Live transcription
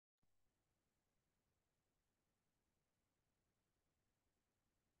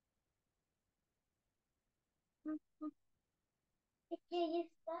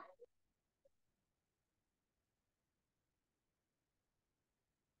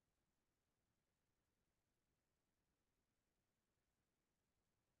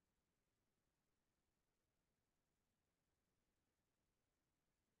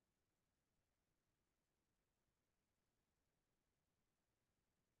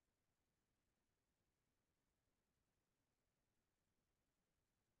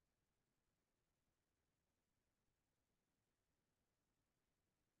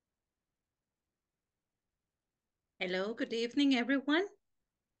Hello, good evening, everyone.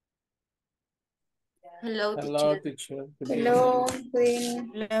 Hello, Hello, teacher. teacher. Good Hello, evening. good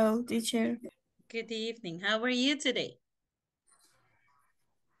evening. Hello, teacher. Good evening. How are you today?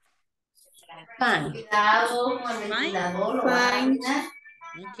 Fine. Fine? Fine.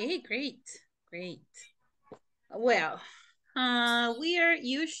 Okay, great, great. Well, we are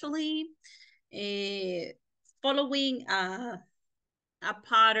usually following a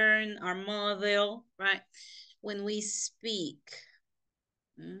pattern, our model, right? When we speak.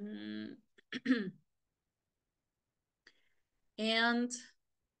 And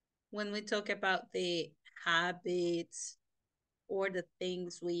when we talk about the habits or the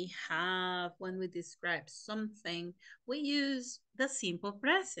things we have, when we describe something, we use the simple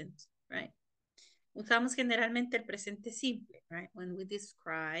present, right? Usamos generalmente el presente simple, right? When we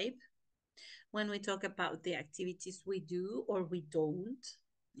describe, when we talk about the activities we do or we don't,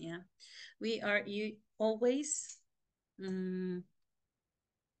 yeah. We are always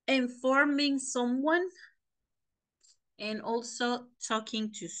informing someone and also talking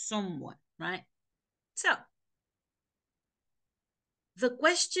to someone, right? So, the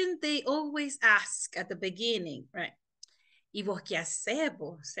question they always ask at the beginning, right? ¿Y vos qué haces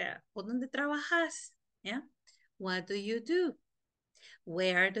vos? O sea, ¿por dónde trabajas? Yeah. What do you do?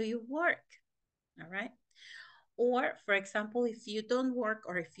 Where do you work? All right. Or, for example, if you don't work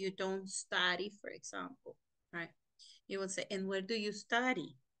or if you don't study, for example, right? You will say, and where do you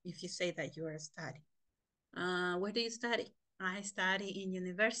study? If you say that you are studying. Where do you study? I study in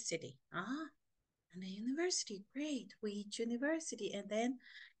university. And the university, great. Which university? And then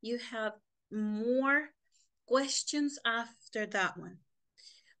you have more questions after that one.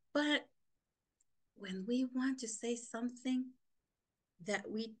 But when we want to say something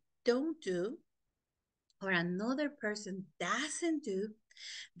that we don't do or another person doesn't do,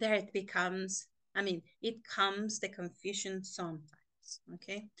 there it becomes, it comes the confusion sometimes,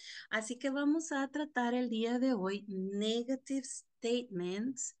 okay? Así que vamos a tratar el día de hoy negative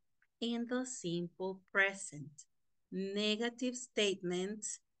statements in the simple present. Negative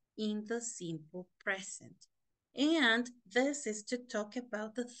statements in the simple present. And this is to talk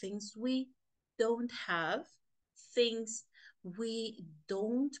about the things we don't have, things we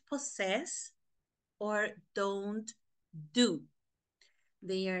don't possess or don't do.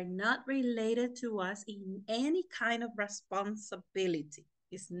 They are not related to us in any kind of responsibility.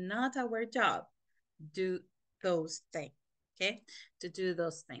 It's not our job to do those things, okay? To do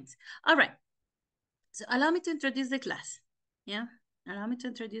those things. All right. So allow me to introduce the class. Yeah, allow me to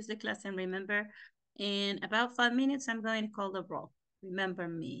introduce the class, and remember, in about 5 minutes, I'm going to call the roll. Remember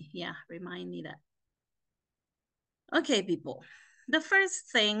me. Yeah, remind me that. Okay, people. The first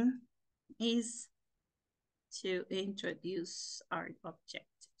thing is to introduce our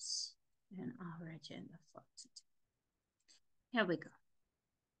objectives and our agenda for today. Here we go.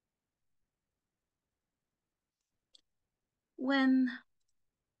 When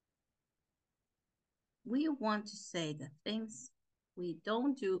we want to say the things we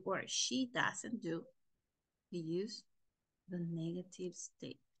don't do or she doesn't do, we use the negative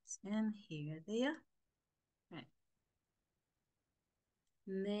statements. And here they are. Right.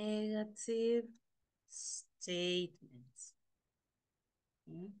 Negative statements.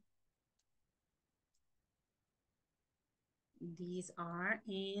 Okay. These are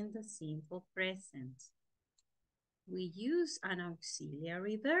in the simple present. We use an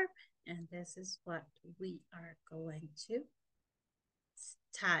auxiliary verb, and this is what we are going to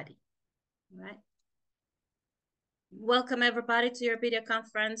study, right? Welcome everybody to your video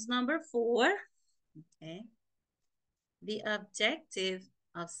conference number 4. Okay. The objective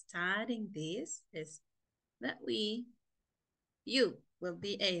of studying this is that you will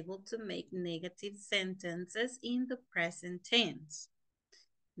be able to make negative sentences in the present tense.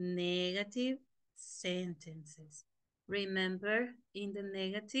 Negative sentences. Remember, in the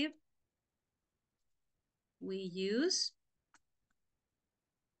negative, we use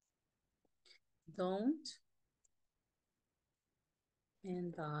don't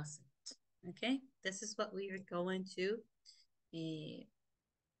and doesn't. Okay, this is what we are going to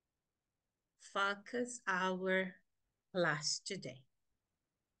focus our class today?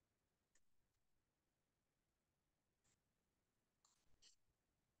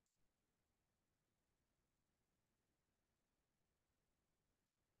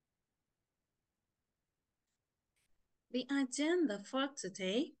 The agenda for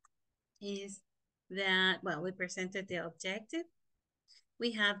today is that, well, we presented the objective.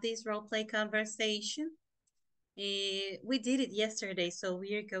 We have this role play conversation. We did it yesterday, so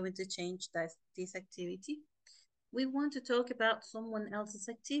we are going to change this activity. We want to talk about someone else's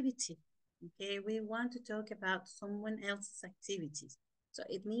activity. Okay, we want to talk about someone else's activities. So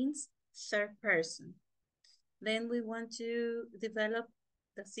it means third person. Then we want to develop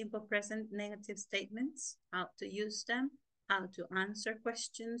the simple present negative statements, how to use them, how to answer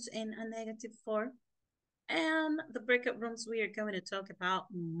questions in a negative form. And the breakout rooms, we are going to talk about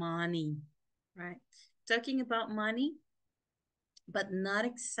money, right? Talking about money, but not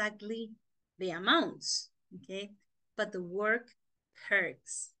exactly the amounts, okay? But the work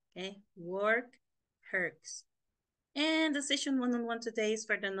perks, okay? Work perks. And the session one-on-one today is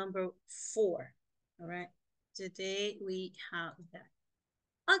for the number 4, all right? Today we have that.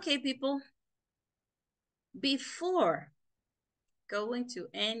 Okay, people, before going to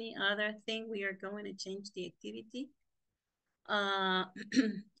any other thing, we are going to change the activity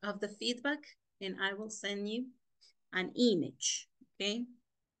of the feedback, and I will send you an image, okay?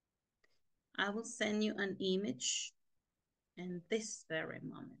 I will send you an image in this very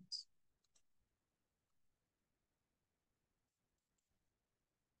moment.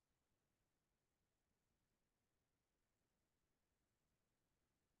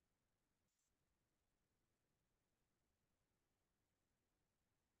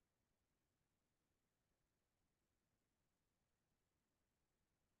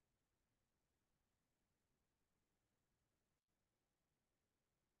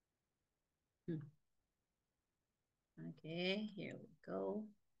 Okay, here we go.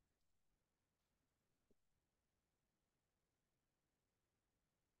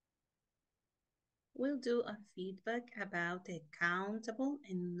 We'll do a feedback about the countable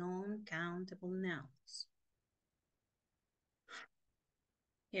and non-countable nouns.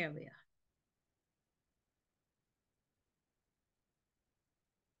 Here we are.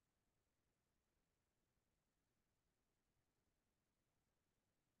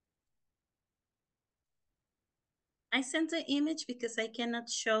 I sent the image because I cannot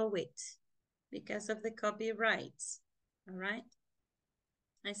show it because of the copyrights, all right?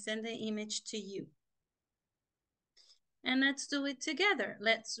 I send the image to you. And let's do it together.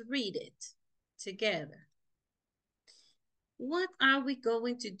 Let's read it together. What are we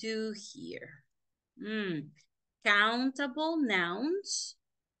going to do here? Countable nouns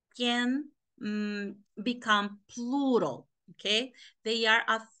can become plural, okay? They are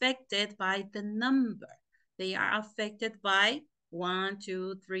affected by the number. They are affected by 1,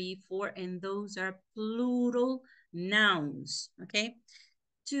 2, 3, 4, and those are plural nouns, okay?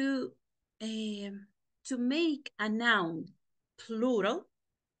 To make a noun plural,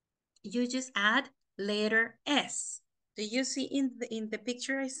 you just add letter S. Do you see in the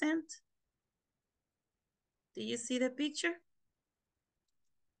picture I sent? Do you see the picture?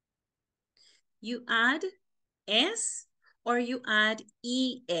 You add S or you add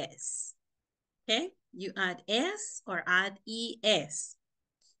ES. Okay, you add S or add ES.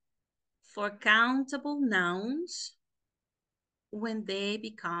 For countable nouns, when they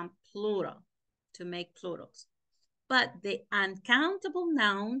become plural, to make plurals. But the uncountable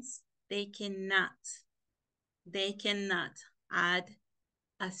nouns, they cannot add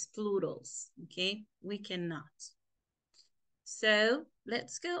as plurals, okay? We cannot. So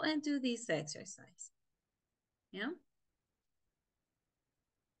let's go and do this exercise. Yeah.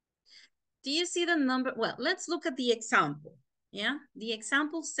 Do you see the number? Well, let's look at the example. Yeah. The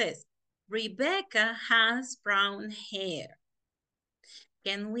example says, Rebecca has brown hair.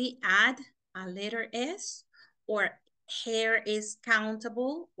 Can we add a letter S, or hair is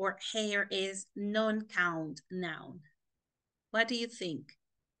countable, or hair is non-count noun? What do you think?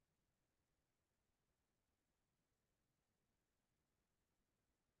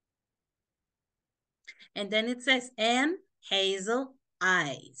 And then it says, and hazel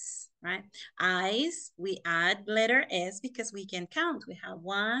eyes, right? Eyes, we add letter S because we can count. We have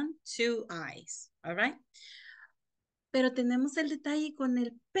 1, 2 eyes, all right? Pero tenemos el detalle con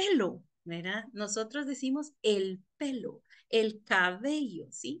el pelo, ¿verdad? Nosotros decimos el pelo, el cabello,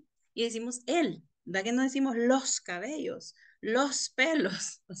 ¿sí? Y decimos el, ¿verdad que no decimos los cabellos, los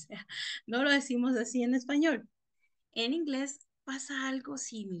pelos? O sea, no lo decimos así en español. En inglés pasa algo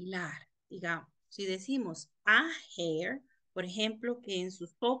similar, digamos. Si decimos a hair, Por ejemplo, que en su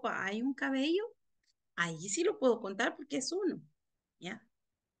sopa hay un cabello, ahí sí lo puedo contar porque es uno, ¿ya?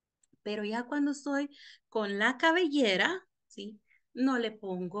 Pero ya cuando estoy con la cabellera, ¿sí? No le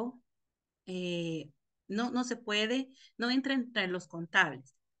pongo, no se puede, no entra entre los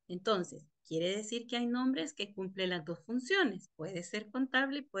contables. Entonces, quiere decir que hay nombres que cumplen las dos funciones. Puede ser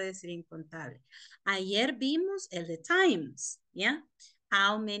contable y puede ser incontable. Ayer vimos el de times, ¿ya?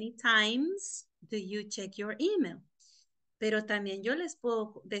 How many times do you check your email? Pero también yo les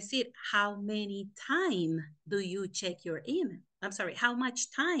puedo decir, how many time do you check your email? I'm sorry, how much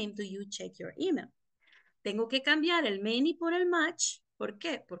time do you check your email? Tengo que cambiar el many por el much. ¿Por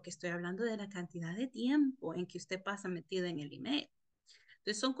qué? Porque estoy hablando de la cantidad de tiempo en que usted pasa metido en el email.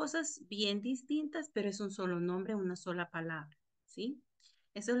 Entonces son cosas bien distintas, pero es un solo nombre, una sola palabra, ¿sí?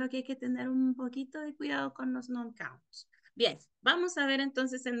 Eso es lo que hay que tener un poquito de cuidado con los non-counts. Bien, vamos a ver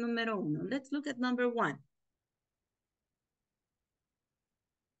entonces el número 1. Let's look at number 1.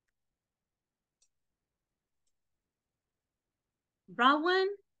 Rowan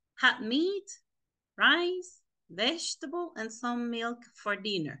had meat, rice, vegetable, and some milk for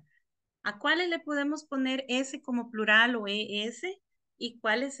dinner. ¿A cuáles le podemos poner S como plural o ES? ¿Y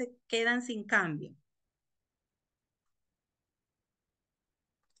cuáles se quedan sin cambio?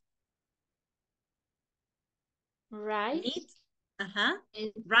 Meat, Rice ajá.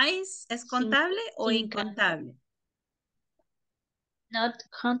 is Rice, ¿es contable o sin cambio. incontable? Not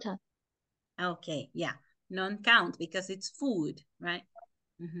contact. Okay, yeah. Non-count because it's food, right?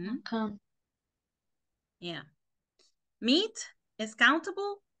 Not count. Yeah. Meat is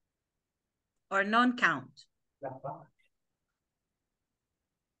countable or non-count?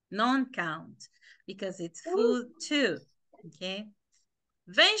 Non-count because it's food too, okay?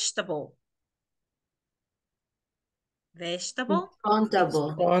 Vegetable. Vegetable?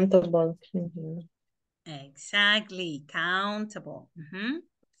 Countable. Countable. Mhm. Exactly, countable.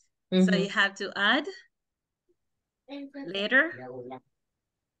 So Mhm. you have to add letter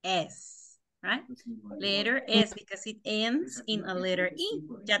S, right? Letter S because it ends in a letter E.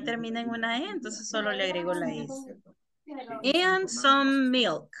 Ya termina en una E, entonces solo le agrego la S. And some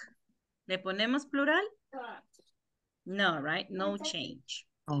milk. ¿Le ponemos plural? No, right? No change.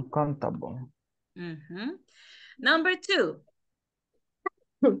 Uncountable. Number 2.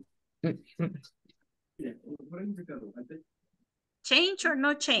 Change or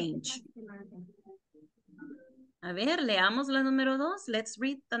no change? A ver, leamos la número 2. Let's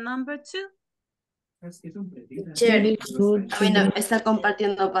read the number 2. Teacher, Good a mí to no be- está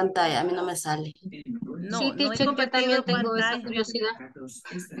compartiendo pantalla, a mí no me sale. No, Sí, no he teacher, yo también compartido tengo esa pantalla. curiosidad.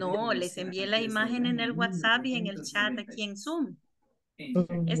 No, les envié la imagen en el WhatsApp y en el chat aquí en Zoom.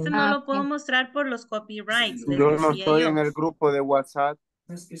 Este Ujú. no Ah, lo puedo mostrar por los copyrights, les Yo no decía estoy en yo. el grupo de WhatsApp.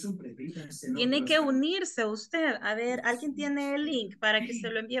 Tiene que unirse usted. A ver, ¿alguien tiene el link para que se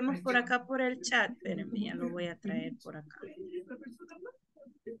lo enviemos por acá por el chat? Espérenme, ya lo voy a traer por acá.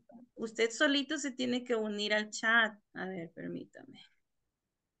 Usted solito se tiene que unir al chat. A ver, permítame.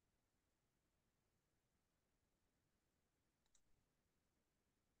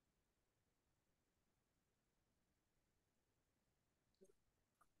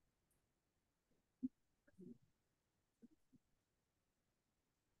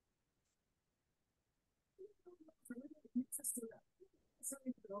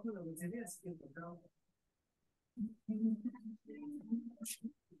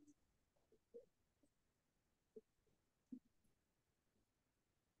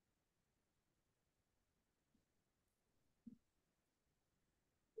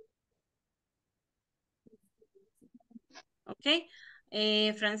 Ok.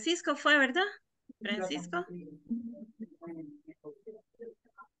 Francisco fue, ¿verdad? Francisco.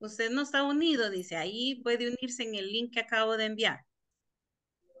 Usted no está unido, dice. Ahí puede unirse en el link que acabo de enviar.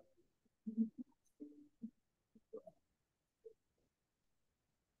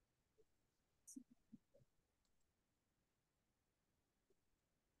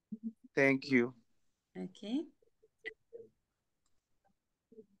 Thank you. Ok.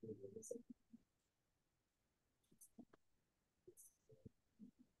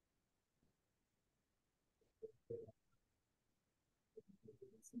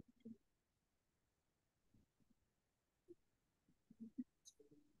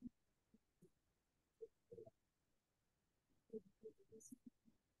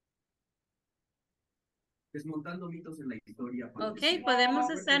 Desmontando mitos en la historia. Ok, podemos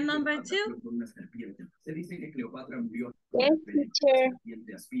hacer number 2. Se dice que Cleopatra murió yes, teacher.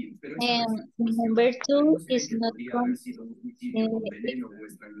 Number 2 is not con it's not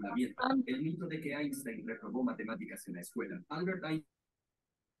count. El mito de que Einstein reprobó matemáticas en la escuela. Albert Einstein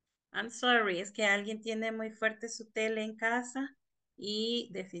I'm sorry, es que alguien tiene muy fuerte su tele en casa y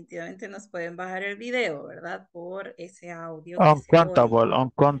definitivamente nos pueden bajar el video, ¿verdad? Por ese audio que se oye. Uncountable,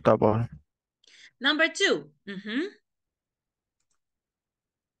 uncountable. Number 2. Ujú.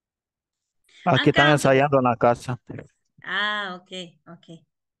 Aquí están Uncountable. ensayando en la casa. Ah, ok, ok.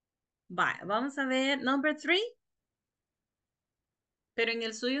 Vamos a ver, number 3. Pero en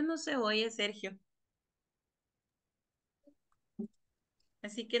el suyo no se oye, Sergio.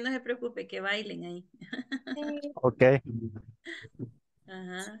 Así que no se preocupe, que bailen ahí. Ok.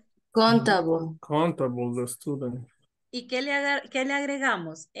 Ajá. Contable. Countable, the student. ¿Y qué le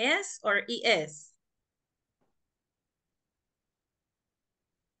agregamos? ¿Es o es?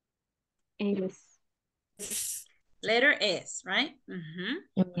 Es. Letter S, right? Ujú,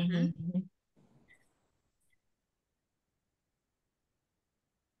 ujú,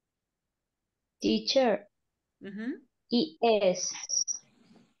 Teacher. ujú. ES.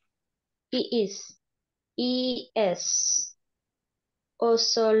 ES. ES. O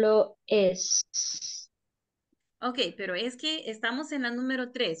solo es. Ok, pero es que estamos en la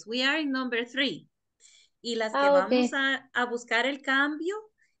número 3. We are in number 3. Y las que Ah, ok. vamos a buscar el cambio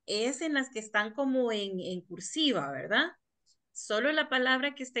es en las que están como en cursiva, ¿verdad? Solo la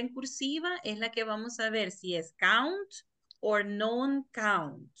palabra que está en cursiva es la que vamos a ver si es count o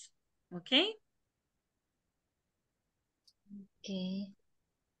non-count. ¿Ok? Okay.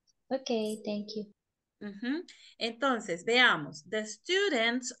 Ok, thank you. Ujú. Entonces, veamos. The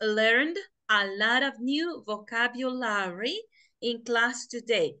students learned a lot of new vocabulary in class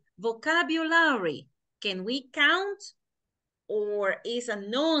today. Vocabulary, can we count or is a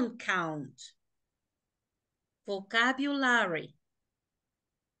non-count? Vocabulary.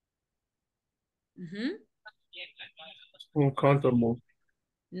 Ujú. Uncountable.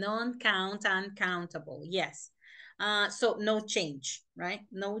 Non-count, uncountable, yes. So no change, right?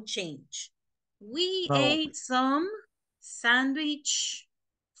 No change. We No. ate some sandwich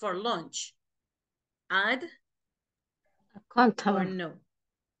for lunch. Add or Contable. no?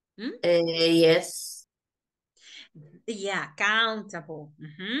 Hmm? Yes. Yeah, countable.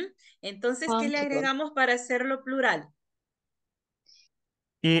 Ujú. Entonces, ¿qué le Countable. agregamos para hacerlo plural?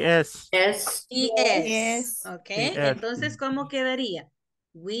 ES. Yes. ES. Yes. Ok, ES. entonces, ¿cómo quedaría?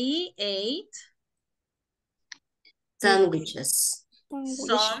 We ate Sandwiches.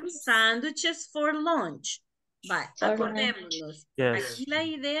 some sandwiches for lunch. Vale, For acordémonos. Yes. Aquí la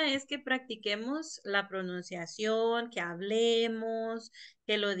idea es que practiquemos la pronunciación, que hablemos,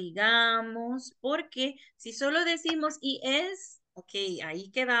 que lo digamos, porque si solo decimos y es, ok,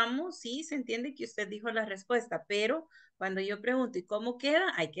 ahí quedamos, sí, se entiende que usted dijo la respuesta, pero cuando yo pregunto ¿y cómo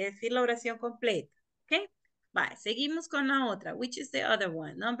queda? Hay que decir la oración completa, ok. Vale, seguimos con la otra. Which is the other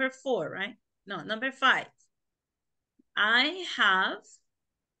one? Number 4, right? No, number 5. I have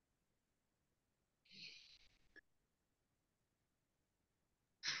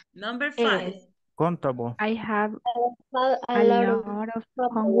number 5. Countable. I have a a lot of lot of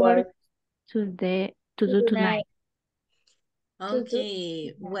homework homework to do tonight.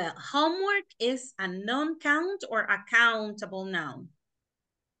 Okay, well, homework is a non-count or a countable noun?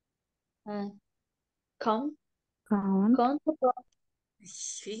 Count. Count.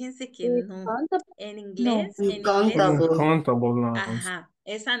 Fíjense que no. Countable. En No. inglés, Uncountable. Uncountable nouns. ajá,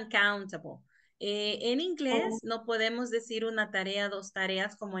 es uncountable. En inglés no podemos decir una tarea, dos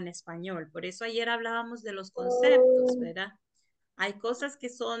tareas como en español. Por eso ayer hablábamos de los conceptos, ¿verdad? Hay cosas que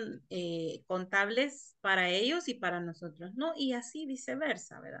son contables para ellos y para nosotros no, y así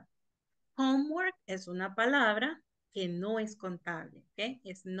viceversa, ¿verdad? Homework es una palabra que no es contable, ¿ok?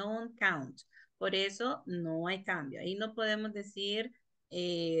 Es non-count. Por eso no hay cambio. Ahí no podemos decir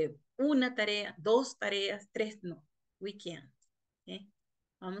una tarea, dos tareas, tres, no. We can't. ¿Ok?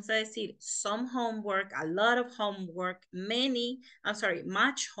 Vamos a decir some homework, a lot of homework, many, I'm sorry,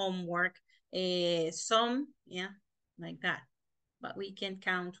 much homework, some, yeah, like that. But we can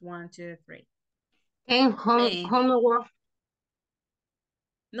count 1, 2, 3. And homework.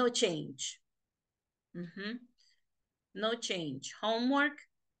 No change. No change. Homework,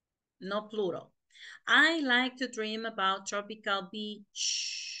 no plural. I like to dream about tropical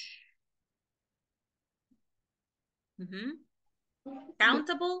beach.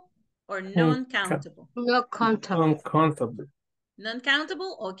 Countable or non-countable? No countable. Uncountable.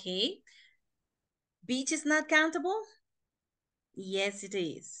 Non-countable, okay. Beach is not countable? Yes, it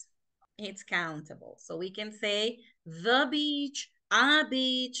is. It's countable. So we can say the beach, a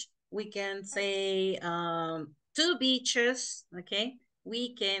beach. We can say two beaches, okay?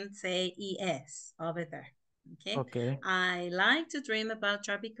 We can say ES over there, okay? Okay. I like to dream about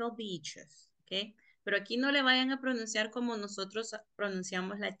tropical beaches, okay? Pero aquí no le vayan a pronunciar como nosotros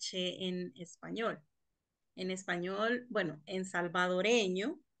pronunciamos la che en español. En español, bueno, en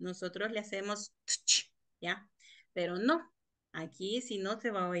salvadoreño, nosotros le hacemos tch, ¿ya? Pero no, aquí si no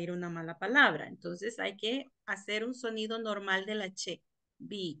se va a oír una mala palabra. Entonces hay que hacer un sonido normal de la che.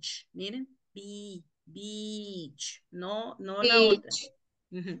 Beach, miren, beach, no la otra.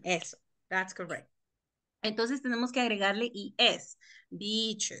 Eso, that's correct. Entonces tenemos que agregarle es,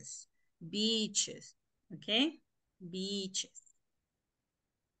 beaches, beaches, ¿ok? Beaches.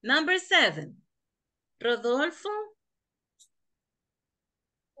 Number 7. Rodolfo.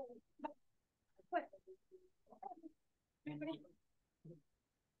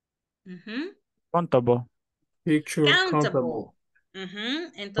 Countable. Picture Countable.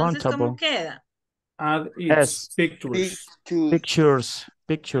 countable. Entonces, ¿cómo queda? Add its pictures.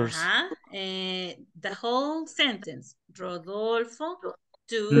 Pictures. The whole sentence. Rodolfo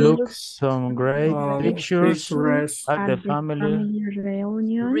Look some great pictures Pictures at the family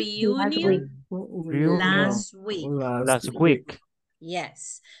reunion last week.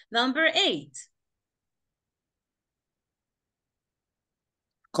 Yes. Number 8.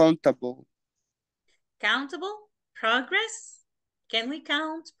 Countable. Countable. Progress. Can we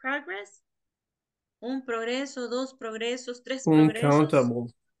count progress? Un progreso, dos progresos, tres progresos. Uncountable.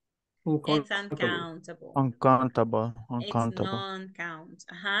 It's uncountable. Uncountable. It's non-count.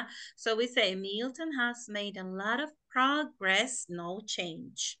 So we say Milton has made a lot of progress, no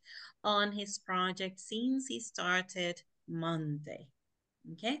change, on his project since he started Monday.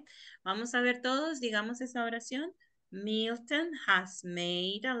 Okay. Vamos a ver todos, digamos esa oración. Milton has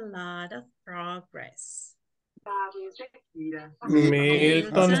made a lot of progress.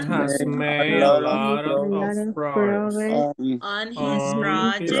 Milton has made a lot of progress on his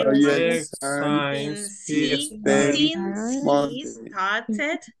project since he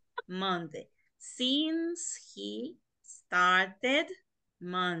started Monday. Since he started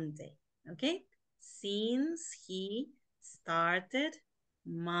Monday. Okay? Since he started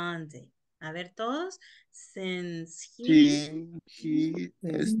Monday. A ver todos. Since he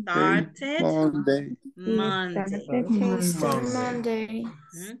started Monday.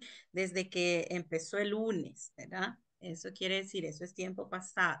 Desde que empezó el lunes, ¿verdad? Eso quiere decir, eso es tiempo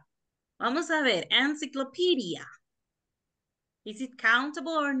pasado. Vamos a ver, encyclopedia. Is it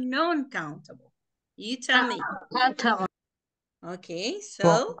countable or non-countable? You tell me. Countable. Okay,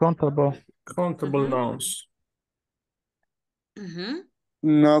 so. Countable nouns.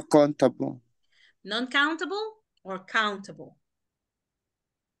 No countable. Non-countable or countable?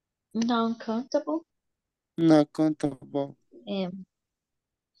 Non-countable. No countable.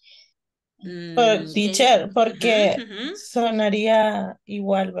 Teacher, porque sonaría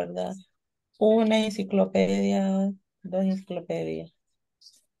igual, ¿verdad? Una enciclopedia, dos enciclopedias.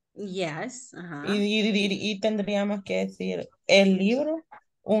 Yes. Y tendríamos que decir el libro,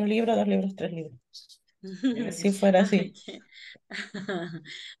 un libro, dos libros, tres libros. Si fuera así.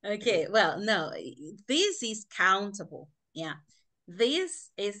 Okay, well, no, this is countable. Yeah,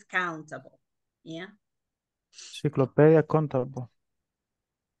 this is countable. Yeah. Enciclopedia countable.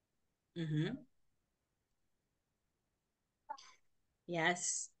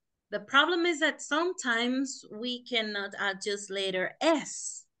 Yes. The problem is that sometimes we cannot add just letter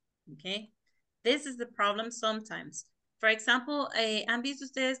S. Okay. This is the problem sometimes. For example, ¿han visto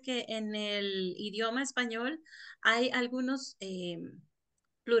ustedes que en el idioma español hay algunos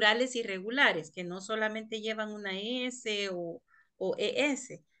plurales irregulares que no solamente llevan una S o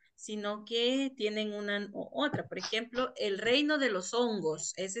ES, sino que tienen una o otra? Por ejemplo, el reino de los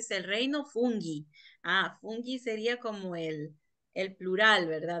hongos, ese es el reino fungi. Fungi sería como el plural,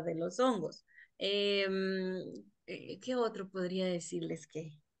 ¿verdad? De los hongos. ¿Qué otro podría decirles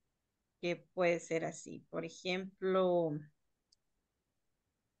que puede ser así? Por ejemplo,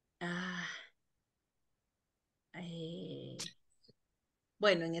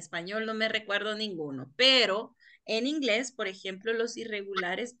 bueno, en español no me recuerdo ninguno, pero en inglés, por ejemplo, los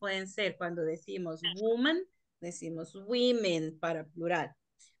irregulares pueden ser cuando decimos woman, decimos women para plural.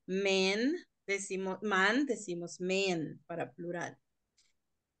 Men, man, decimos men para plural.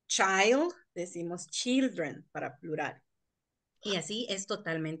 Child, decimos children para plural. Y así es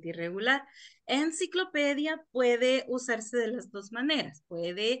totalmente irregular. Enciclopedia puede usarse de las dos maneras.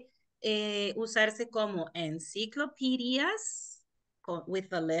 Puede usarse como encyclopedias with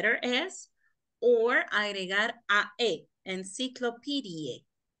the letter S o agregar AE, encyclopedia,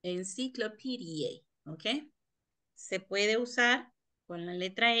 ¿ok? Se puede usar con la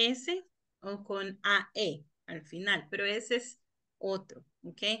letra S o con AE al final, pero ese es otro,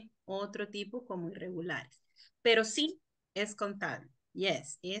 ¿ok? Otro tipo como irregulares. Pero sí, es contable.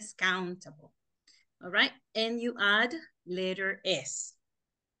 Yes, is countable. All right, and you add letter S.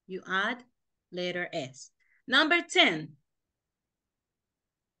 You add letter S. Number 10.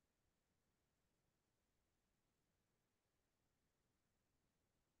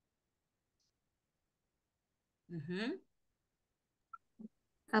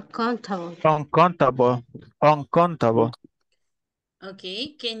 Accountable. Uncountable. Uncountable.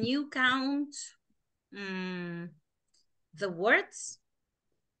 Okay, can you count the words?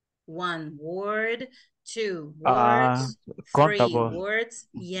 1 word, 2 words, 3 Countable. words.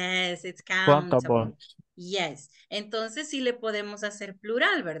 Yes, it's Countable. countable. Yes. Entonces sí le podemos hacer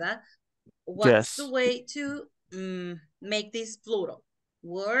plural, ¿verdad? What's the Yes. way to make this plural?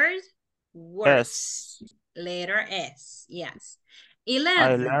 Word, words. S. Letter S. Yes. I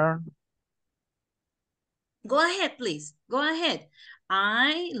 11. learn. Go ahead, please. Go ahead.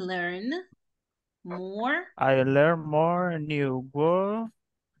 I learn more I learn more new words.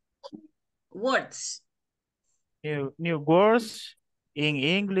 new words in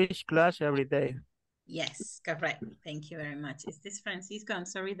English class every day. Yes, correct. Thank you very much. Is this Francisco? I'm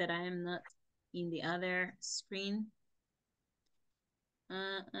sorry that I am not in the other screen.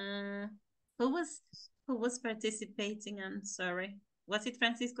 Who was participating? I'm sorry. Was it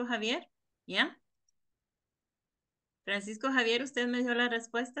Francisco Javier? Yeah. Francisco Javier, usted me dio la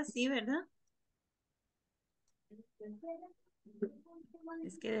respuesta, sí, ¿verdad?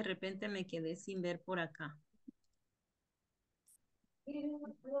 Es que de repente me quedé sin ver por acá.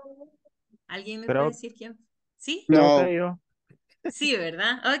 ¿Alguien me puede decir quién? ¿Sí? Creo No. que yo. Sí,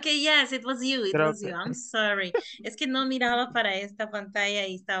 ¿verdad? Okay, yes, it was you, I'm sorry. Es que no miraba para esta pantalla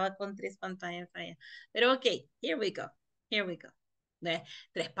y estaba con 3 pantallas allá. Pero ok, here we go. Ve,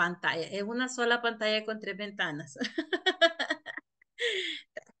 3 pantallas. Es una sola pantalla con 3 ventanas. 3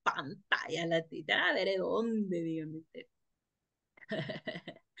 pantallas, la tita. A ver, ¿de dónde, dígame usted?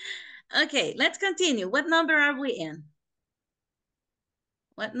 Okay, let's continue. What number are we in?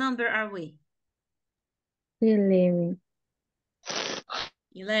 What number are we? 11.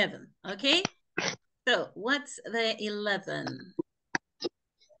 11, okay? So, what's the 11?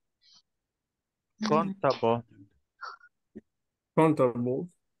 Countable. Countable.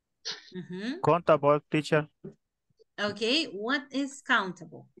 Countable, teacher. Okay, what is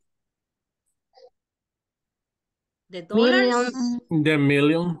countable? The dollars? The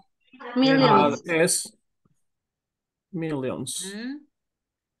million. Millions. S. Millions.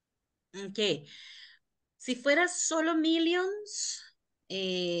 Okay. Si fuera solo millions,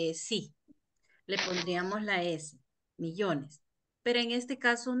 sí, le pondríamos la S, millones. Pero en este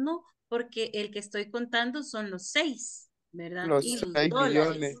caso no, porque el que estoy contando son los 6, ¿verdad? Los Y los 6 dólares.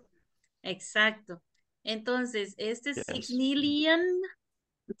 millones. Exacto. Entonces, este es Yes. $6 million.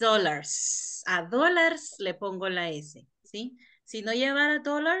 A dólares le pongo la S, ¿sí? Si no llevara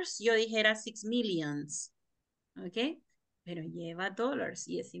dólares, yo dijera 6 millions. ¿Ok? Pero lleva dólares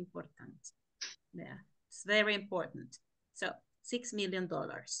y es importante. Yeah, it's very important. So, $6 million.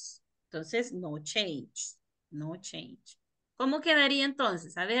 Entonces, no change. No change. ¿Cómo quedaría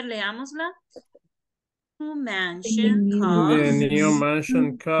entonces? A ver, leámosla. New mansion The costs. new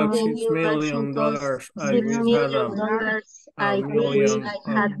mansion costs $6 million. I will have a million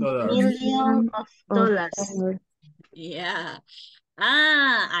of dollars. Million of dollars. Yeah.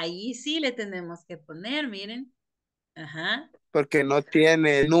 Ahí sí le tenemos que poner, miren. Ajá. Porque no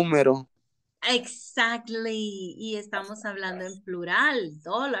tiene número. Exactly. Y estamos hablando en plural,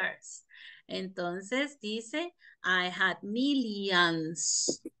 dollars. Entonces dice, I had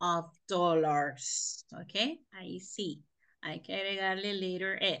millions of dollars. ¿Ok? Ahí sí. Hay que agregarle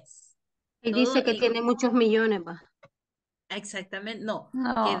letter S. Y dice que tiene muchos millones, va. Exactamente. No,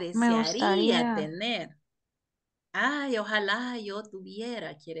 No, que me desearía gustaría. tener. Ay, ojalá yo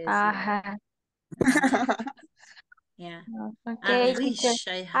tuviera, quiere decir. Ajá. Yeah. Okay, I wish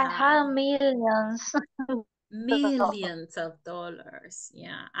I I had have millions. millions of dollars.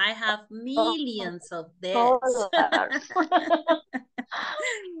 Yeah, I have millions of debts. Dollars.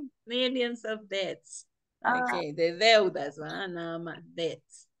 Millions of debts. Okay, de deudas, nada más,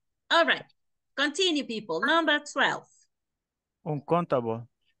 debts. All right, continue people. Number 12. Uncountable.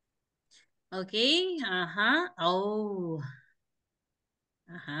 Okay, oh.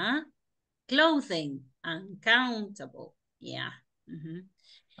 Clothing, uncountable. Yeah.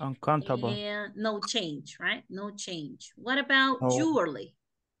 Uncountable. And no change, right? No change. What about No. jewelry?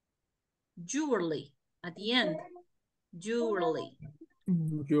 Jewelry at the end. Jewelry.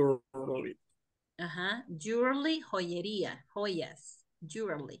 Jewelry. Jewelry, joyería, joyas.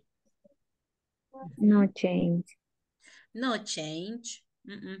 Jewelry. No change. No change.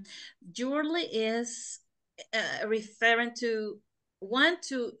 Jewelry is referring to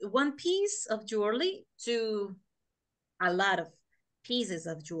one piece of jewelry to a lot of pieces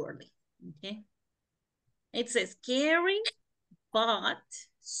of jewelry. Okay. It says Carrie bought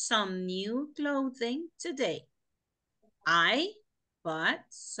some new clothing today. I bought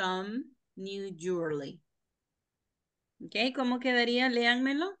some new jewelry. Okay, ¿cómo quedaría?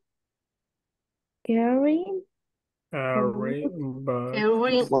 Léanmelo. Carrie Harry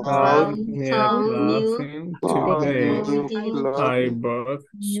Carrie bought bought some new some new clothing today. clothing I bought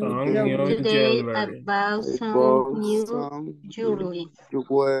new some new clothing. today. I jewelry. bought I some bought new some jewelry.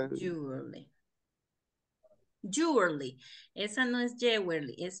 jewelry. Jewelry. Jewelry. Esa no es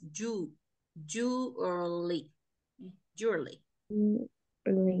jewelry, es jewelry. Jewelry.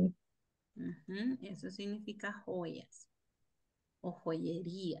 Jewelry. Eso significa joyas o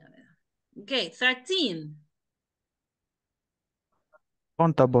joyería, ¿verdad? Okay, 13.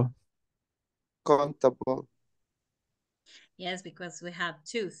 Contable. Contable. Yes, because we have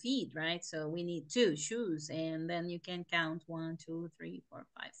 2 feet, right? So we need 2 shoes, and then you can count 1, 2, 3, 4,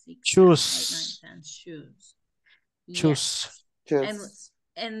 5, 6, 7, 8, 9, Shoes. 10 shoes. Shoes. Yes.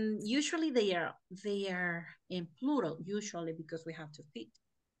 And usually they are in plural, usually, because we have 2 feet.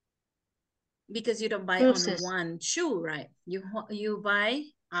 Because you don't buy only one shoe, right? You buy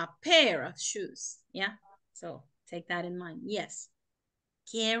a pair of shoes, yeah? So take that in mind, yes.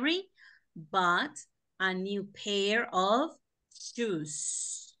 Carrie bought a new pair of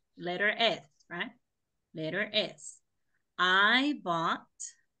shoes. Letter S, right? Letter S. I bought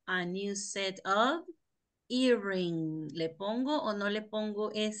a new set of earrings. ¿Le pongo o no le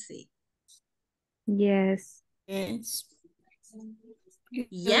pongo ese? Yes. Yes.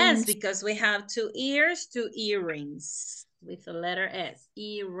 Yes, because we have 2 ears, 2 earrings with the letter S.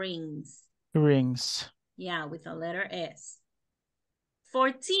 Earrings. Rings. Yeah, with the letter S.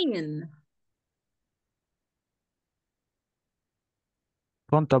 14.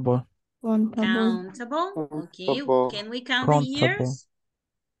 Contable. Countable. Okay, can we count the years?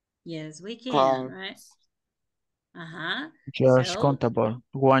 Yes, we can, right? Years So, contable.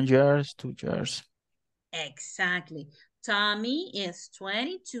 1 year, 2 years. exactly. Tommy is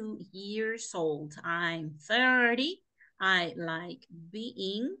 22 years old. I'm 30. I like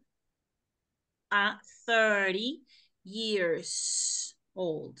being 30 years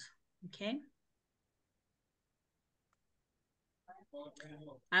old. Okay.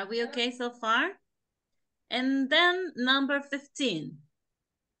 Are we okay so far? And then number 15.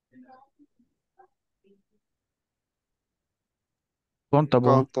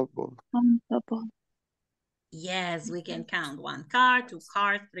 Contable. Contable. Yes, we can count 1 car, 2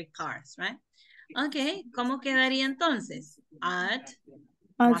 cars, 3 cars, right? Okay, ¿cómo quedaría entonces? At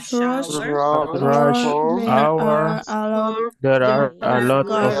rush hour. Rush hour. There are a lot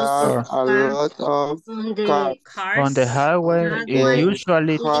of cars on the highway. It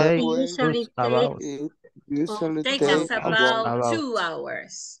usually takes us about take us about 2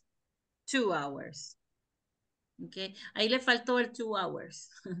 hours. 2 hours. Okay, ahí le faltó el 2 hours.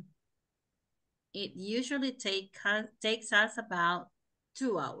 It usually takes us about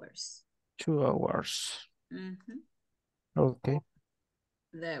 2 hours. 2 hours. Okay.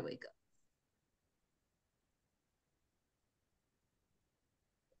 There we go.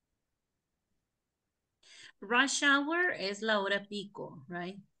 Rush hour es la hora pico,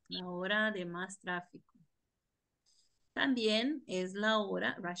 right? La hora de más tráfico. También es la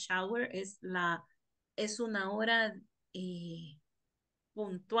hora, rush hour es una hora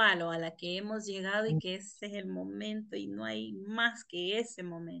puntual o a la que hemos llegado y que ese es el momento y no hay más que ese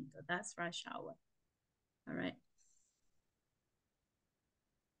momento. That's rush hour. All right.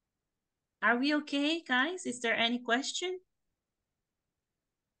 Are we okay, guys? Is there any question?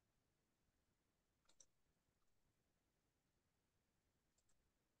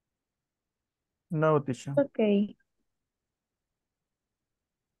 No, teacher. Okay.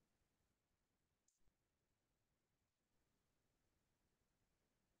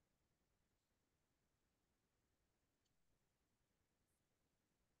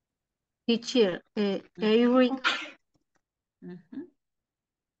 Teacher, earring.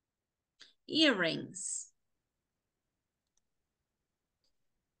 Earrings.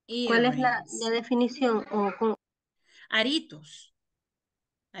 ¿Cuál es la definición? Aritos.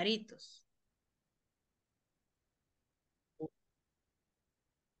 Aritos.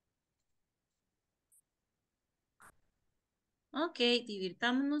 Ok,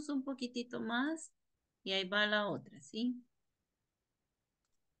 divirtámonos un poquitito más. Y ahí va la otra, ¿sí?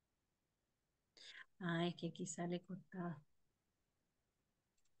 Ay, es que aquí sale cortado.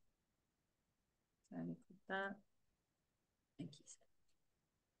 Sale cortado. Aquí sale.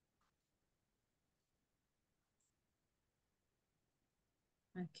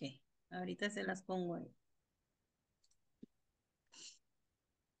 Ok, ahorita se las pongo ahí.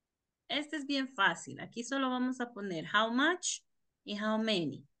 Este es bien fácil. Aquí solo vamos a poner how much y how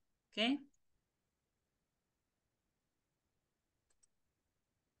many. ¿Ok?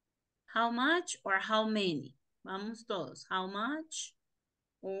 How much or how many. Vamos todos. How much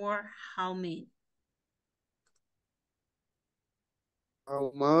or how many.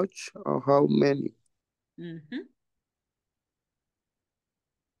 How much or how many? Ujú.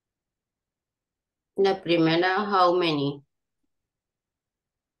 La primera, how many?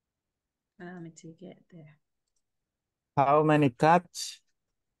 Allow me to get there. How many cats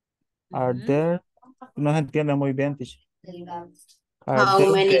are Ujú. there? No se entiende muy bien, teacher. Are How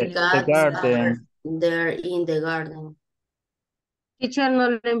there many the cats are garden? there in the garden? Teacher no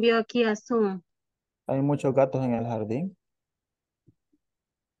lo envió aquí a Zoom. Hay muchos gatos en el jardín.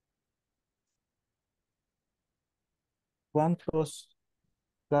 ¿Cuántos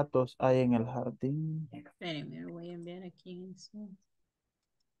gatos hay en el jardín? Espérenme, lo voy a enviar aquí en Zoom.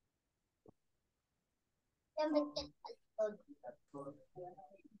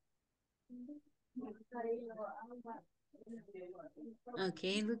 Ok,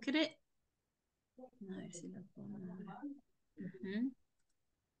 look at it. A ver si lo pongo. Ujú.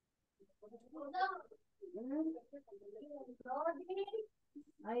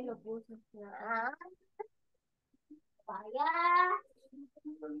 Ahí lo puse.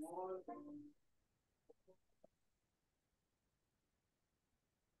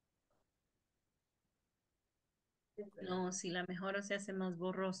 No, si la mejor se hace más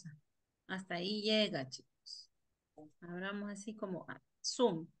borrosa. Hasta ahí llega, chicos. Abramos así como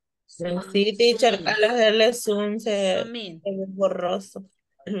zoom. Zoom, Sí, zoom teacher, in. al hacerle zoom se Zoom in. ve borroso.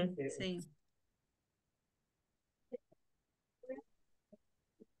 Sí.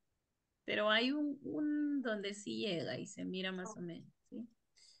 Pero hay un donde sí llega y se mira más o menos. ¿Sí?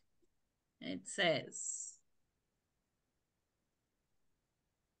 It says.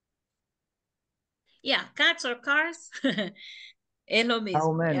 Yeah, cats or cars. Es lo How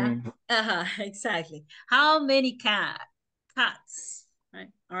mismo, ¿ya? many? Ajá, exactly. How many cats right,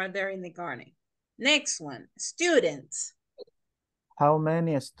 are there in the garden? Next one, students. How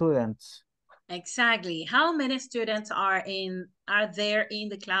many students? Exactly. How many students are there in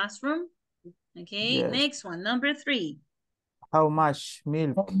the classroom? Okay, Yes. next one, number 3. How much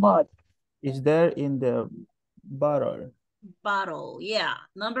milk is there in the bottle? Bottle, yeah.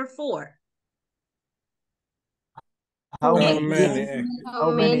 Number 4. How How many many eggs? eggs?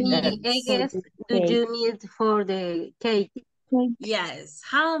 How many eggs do you need for the cake? Yes.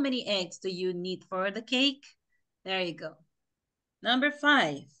 How many eggs do you need for the cake? There you go. Number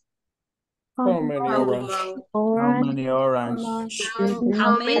 5. How many orange? How many orange?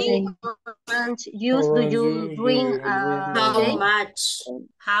 How many? Orange juice do you drink a How day? much?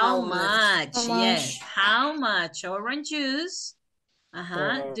 How much? Yes. How much orange juice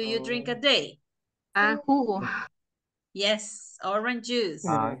do you drink a day? A jugo. Yes, orange juice.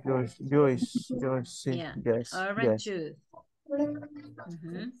 Juice, sí, Yeah, yes, orange yes. juice.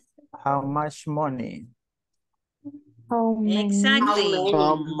 Mhm. How much money? Exactly.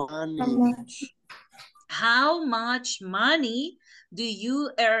 How many? How much money do you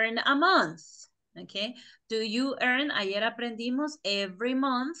earn a month? Okay. Do you earn? Ayer aprendimos every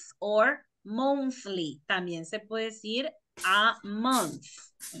month or monthly. También se puede decir a month.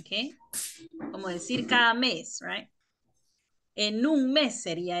 Okay. Como decir cada mes, right? En un mes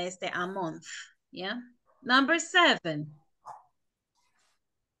sería este a month. Yeah. Number 7.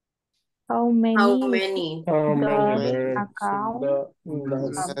 How many? How many Many legs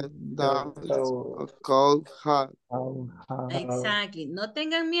does does a cow have? Exactly. No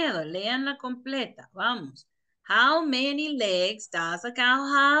tengan miedo. Leanla completa. Vamos. How many legs does a cow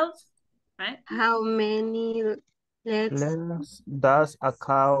have? Right? How many legs Does a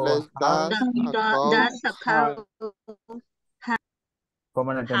cow Let's have? does a cow does a have? cow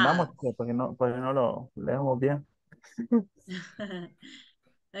Como lo entendamos, Have. porque no lo leemos bien.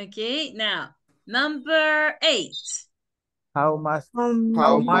 Okay. Now, number 8. How much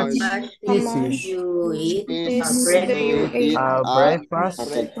How much Do easy you eat is a breakfast? you eat at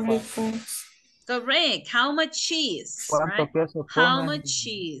breakfast? Correct. How much cheese? ¿Cuánto Right? queso How comen? much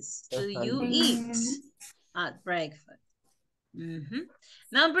cheese do you eat at breakfast?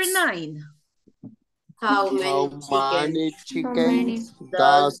 Number 9. How how many many chickens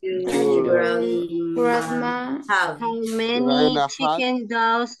does does your your grandma have? How many grandma have? chicken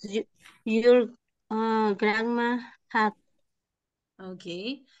does your grandma have? Ok.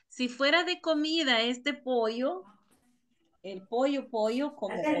 Si fuera de comida este pollo, el pollo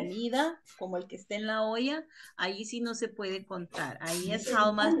como comida, como el que está en la olla, ahí sí no se puede contar. Ahí es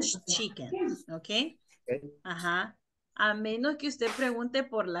how much chicken, ¿ok? Ajá. A menos que usted pregunte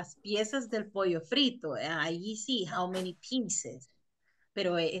por las piezas del pollo frito. Ahí sí, how many pieces.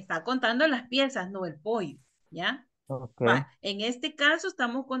 Pero está contando las piezas, no el pollo, ¿ya? Ok. Va, en este caso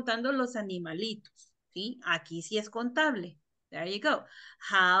estamos contando los animalitos, ¿sí? Aquí sí es contable. There you go.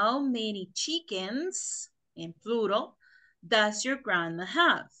 How many chickens, en plural, does your grandma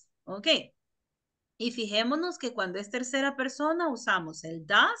have? Ok. Y fijémonos que cuando es tercera persona usamos el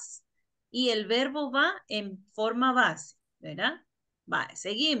does y el verbo va en forma base, ¿verdad? Va,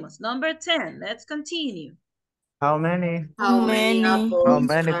 seguimos. Number 10, let's continue. How many? How many apples How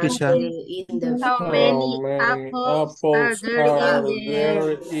many are pizza? there in the How How many many apples are apples there are in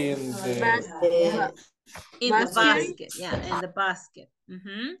there the in the In the basket? basket, yeah, in the basket.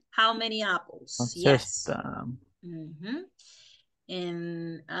 How many apples? Yes. Cesta.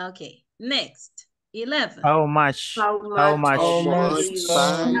 And okay, next, 11. How much? How How much much? How time much do you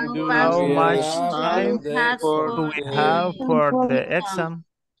have time How do much How we much time have do for you time the have for do for we exam? have the for the exam? exam?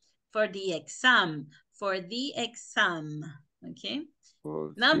 For the exam. For the exam. Okay.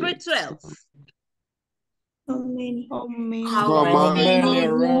 For Number the 12. How many? how How many many Many rooms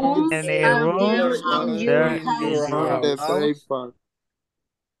rooms rooms Any are are there there rooms in in are your there in house? in your in your the house? house? paper?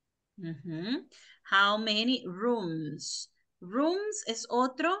 How many rooms? Rooms es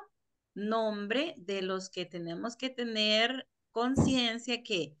otro nombre de los que tenemos que tener conciencia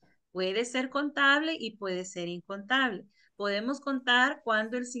que puede ser contable y puede ser incontable. Podemos contar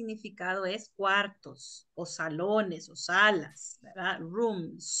cuando el significado es cuartos o salones o salas, ¿verdad?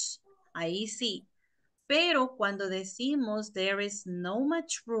 Rooms. Ahí sí. Pero cuando decimos there is no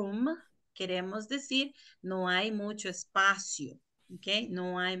much room, queremos decir no hay mucho espacio, ¿ok?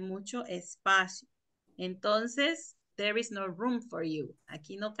 No hay mucho espacio. Entonces, there is no room for you.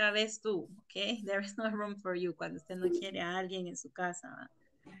 Aquí no cabes tú, ¿ok? There is no room for you cuando usted no quiere a alguien en su casa. ¿Va?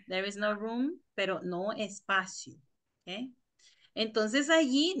 There is no room, pero no espacio, ¿ok? Entonces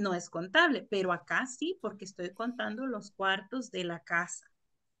allí no es contable, pero acá sí, porque estoy contando los cuartos de la casa.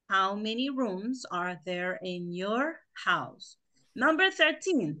 How many rooms are there in your house? Number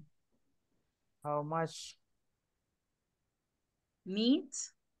 13. How much Meat.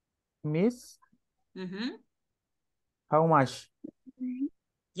 miss? How much?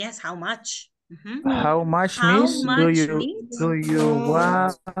 Yes, how much? How much How miss much meat? do you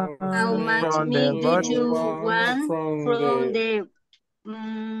want How much from meat the do butcher? you Want want from from the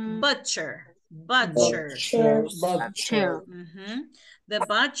the Butcher. butcher? butcher? The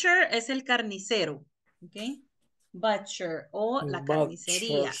butcher es el carnicero. Okay. Butcher o la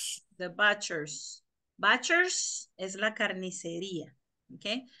carnicería. Butchers. The butchers. Butchers es la carnicería.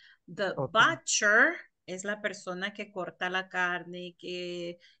 Okay. The butcher es la persona que corta la carne,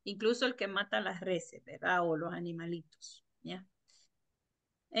 que incluso el que mata las reses, ¿verdad? O los animalitos. Yeah.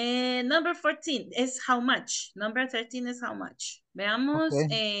 Number 14 is how much. Number 13 is how much. Veamos.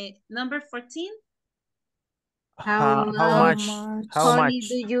 Number 14. How much? How honey much?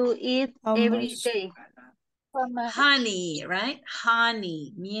 do you eat every day? Honey, right?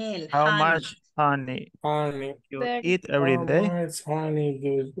 Honey, miel, How honey. much honey Honey. you eat every day? How much honey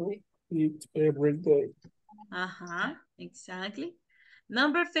do you eat every day? Exactly.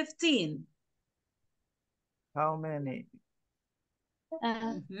 Number 15. How many?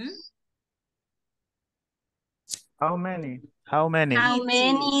 How many? How many? How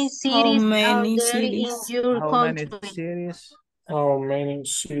many How cities are many there in cities? your How many country? cities? How many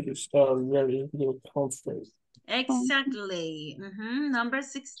cities are there in your country? Exactly. Number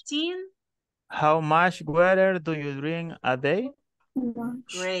 16. How much water do you drink a day?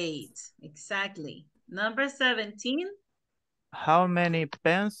 Great. Exactly. Number 17. How many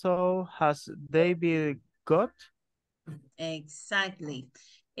pencils has David got? Exactly.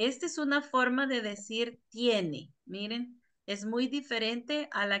 Esta es una forma de decir tiene. Miren, es muy diferente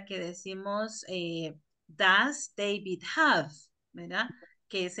a la que decimos does David have, ¿verdad?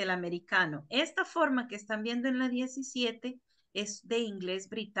 Que es el americano. Esta forma que están viendo en la 17 es de inglés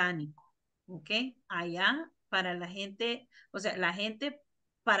británico, ¿ok? Allá para la gente, o sea, la gente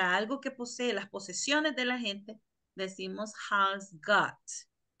para algo que posee, las posesiones de la gente, decimos has got,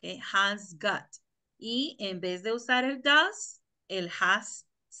 ¿ok? Has got. Y en vez de usar el does, el has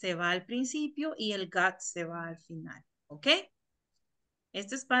se va al principio y el got se va al final. ¿Ok?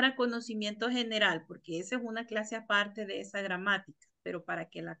 Esto es para conocimiento general, porque esa es una clase aparte de esa gramática, pero para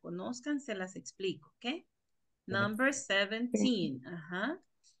que la conozcan se las explico. ¿Ok? Number 17.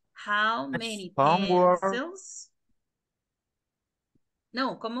 How many Homework. pencils?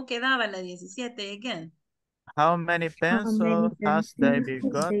 No, ¿cómo quedaba la 17 again? How many pencils has David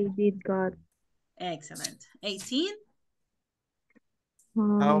got? Excellent. 18.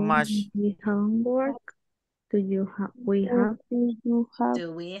 How much? Homework do we have?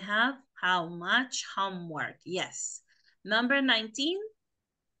 Do we have? How much homework? Yes. Number 19.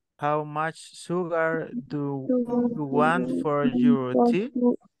 How much sugar do you want for your tea?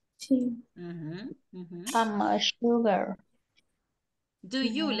 How much sugar? Do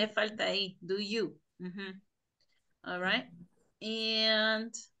you, le falta ahí. Do you. All right.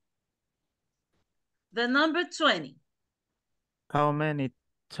 And the number 20. How many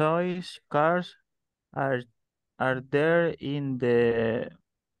toys cars are there in the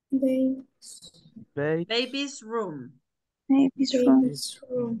Baby's room? Baby's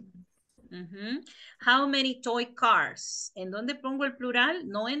room. How many toy cars? ¿En dónde pongo el plural?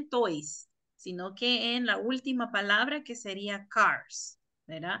 No en toys, sino que en la última palabra que sería cars,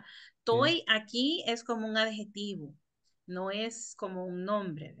 ¿verdad? Toy aquí es como un adjetivo, no es como un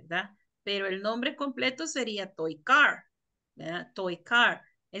nombre, ¿verdad? Pero el nombre completo sería toy car, ¿verdad? Toy car.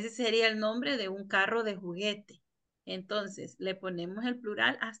 Ese sería el nombre de un carro de juguete. Entonces, le ponemos el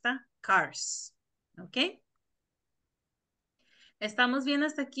plural hasta cars, ¿ok? ¿Estamos bien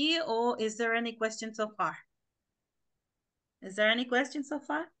hasta aquí o is there any question so far? Is there any question so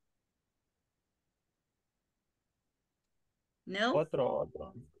far? No? Otro.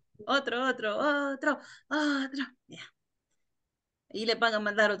 Otro. Yeah. Y le van a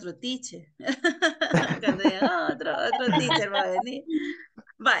mandar otro teacher. Cuando digan, otro teacher va a venir.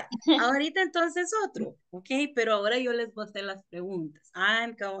 Vale, ahorita entonces otro, ¿ok? Pero ahora yo les voy a hacer las preguntas.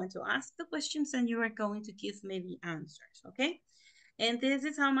 I'm going to ask the questions and you are going to give me the answers, ¿ok? And this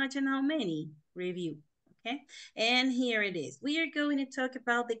is how much and how many review, okay? And here it is. We are going to talk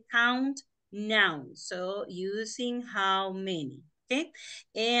about the count noun. So using how many, okay?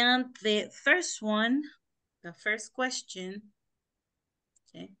 And the first one, the first question,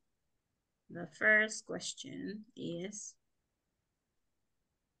 okay? The first question is,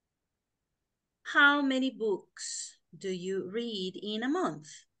 how many books do you read in a month?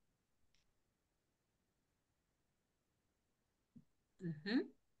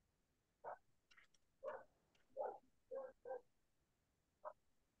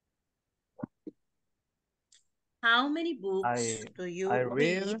 How many books do you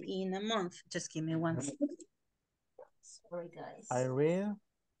read in a month? Just give me one second. Sorry, guys. I read.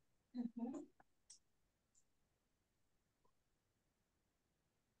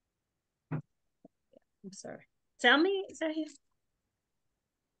 I'm sorry. Tell me, Sergio.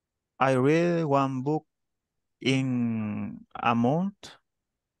 I read one book in a month.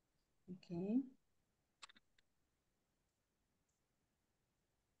 Okay.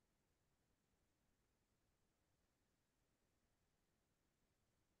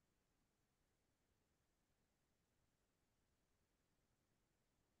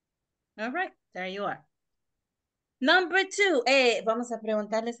 All right, there you are. Number 2. Vamos a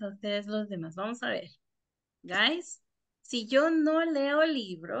preguntarles a ustedes los demás. Vamos a ver. Guys, si yo no leo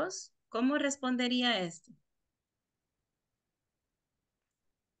libros, ¿cómo respondería esto?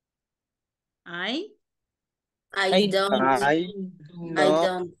 I don't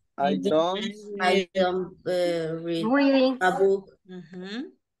read a book.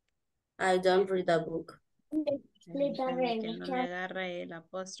 I don't read a book. Déjame que no me agarre el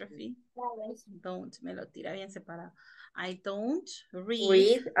apóstrofe. Don't, me lo tira bien separado. I don't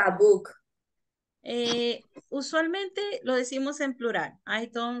Read a book. Usualmente lo decimos en plural. I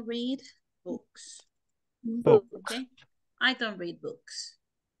don't read books. Okay. I don't read books.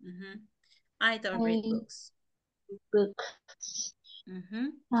 I don't read books.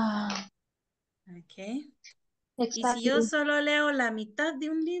 Okay. Y si yo solo leo la mitad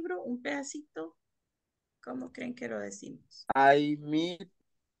de un libro, un pedacito, ¿cómo creen que lo decimos? I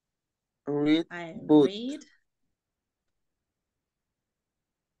read book.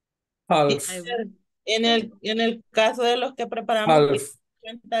 Half. En el caso de los que preparamos,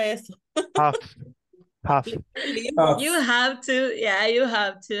 cuenta eso. Half. You have to, yeah, you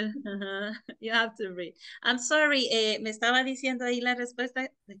have to. You have to read. I'm sorry, me estaba diciendo ahí la respuesta.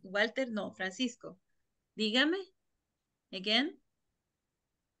 Walter, no, Francisco. Dígame. Again.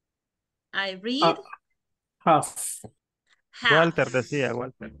 I read. Half. Walter decía,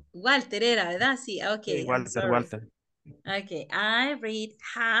 Walter. Walter era, ¿verdad? Sí, ok. Sí, Walter. Okay, I read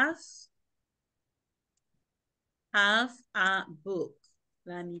half a book.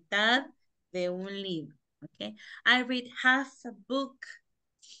 La mitad de un libro. Okay. I read half a book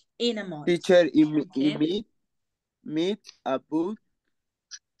in a month. Teacher, y meet a book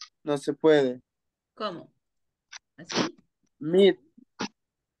no se puede. ¿Cómo? ¿Así? Meet.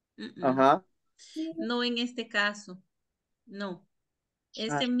 Ajá. No en este caso. No.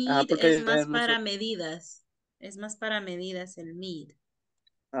 Ese meet porque es más para nosotros, medidas. Es más para medidas el meet.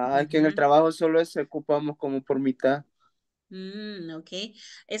 que en el trabajo solo se ocupamos como por mitad. Ok.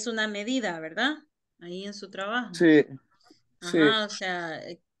 Es una medida, ¿verdad? Ahí en su trabajo. Sí, sí. Ajá, o sea,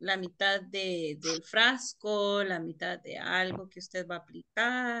 la mitad del frasco, la mitad de algo que usted va a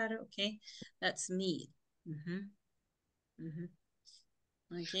aplicar, ok. That's meet.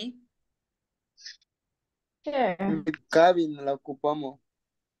 Ok. Sure. Mid cabin la ocupamos.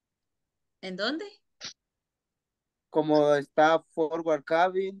 ¿En dónde? Como está forward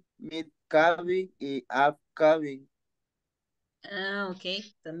cabin, mid cabin y up cabin. Ok.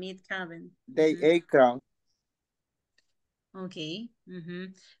 The meet cabin. The aircraft. Okay.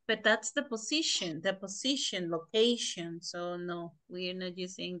 But that's the position, location. So no, we're not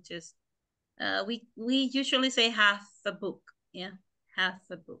using just, we usually say half a book. Yeah, half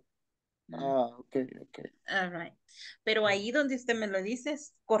a book. Ok. All right. Pero ahí donde usted me lo dice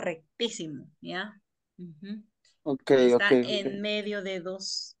es correctísimo. Yeah. Ok. Está en medio de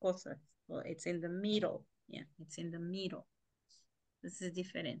dos cosas. So it's in the middle. Yeah, it's in the middle. This is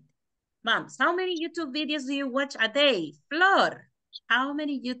different. Vamos, how many YouTube videos do you watch a day? Flor, how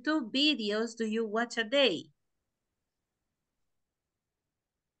many YouTube videos do you watch a day?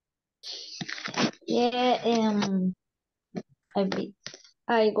 Yeah,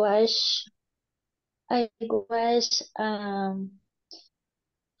 I watch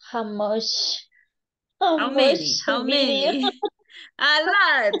how much How many? video. A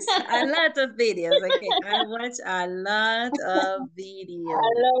lot of videos. Okay, I watch a lot of videos.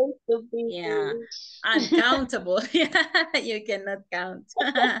 I love to Yeah, videos. uncountable. You cannot count.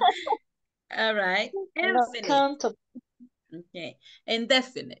 All right, Not infinite. countable. Okay,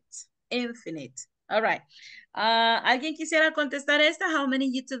 infinite. All right. ¿Alguien quisiera contestar esta? How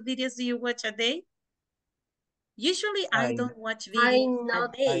many YouTube videos do you watch a day? Usually I don't watch videos a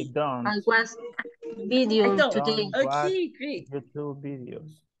day. I watch I video don't. today. Okay, great. YouTube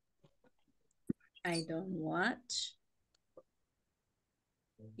videos. I don't watch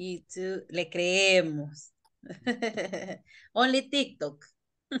YouTube. Le creemos. Only TikTok.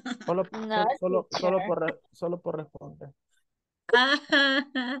 Solo por responder.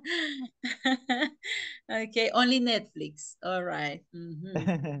 Okay, only Netflix. All right.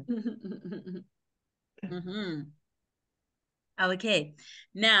 Okay,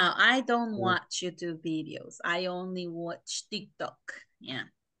 now I don't watch YouTube videos. I only watch TikTok. Yeah.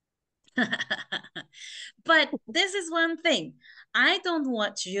 But this is one thing. I don't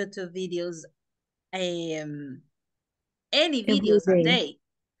watch YouTube videos, any videos a day.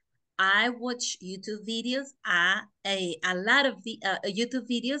 I watch YouTube videos, a lot of the YouTube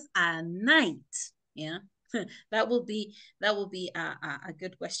videos at night. Yeah, that will be a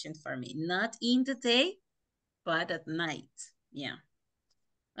good question for me. Not in the day, but at night. Yeah.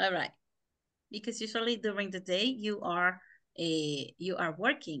 All right. Because usually during the day you are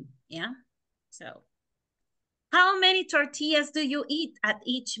working. Yeah. So, how many tortillas do you eat at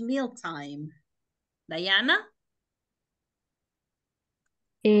each mealtime? Diana?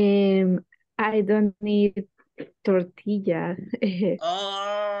 I don't need tortillas.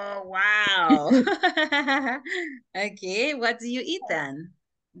 Oh, wow. Okay, what do you eat then?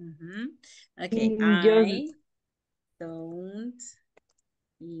 Okay, I don't eat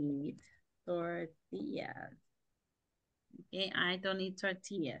tortillas. Okay, I don't eat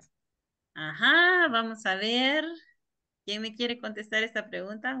tortillas. Ajá, vamos a ver. ¿Quién me quiere contestar esta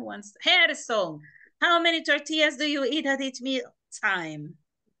pregunta? Harrison, how many tortillas do you eat at each meal time?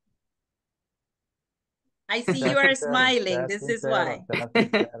 I see you are smiling. This is why.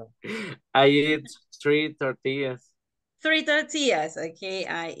 I eat 3 tortillas. 3 tortillas. Okay,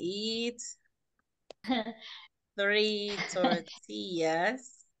 I eat 3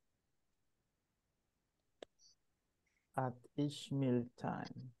 tortillas. At each meal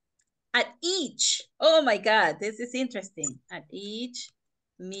time. At each. Oh my God, this is interesting. At each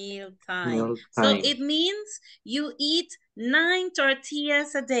meal time. So it means you eat 9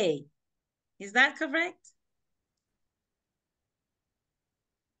 tortillas a day. Is that correct?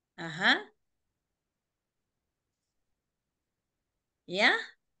 ¿Ya?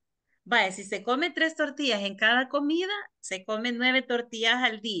 Vaya, si se come 3 tortillas en cada comida, se come 9 tortillas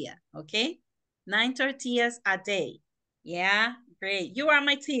al día, ¿ok? 9 tortillas a day. Yeah, great. You are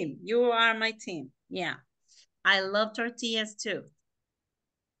my team. You are my team. Yeah. I love tortillas too.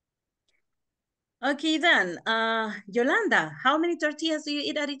 Okay, then. Yolanda, how many tortillas do you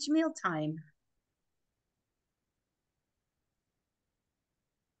eat at each meal time?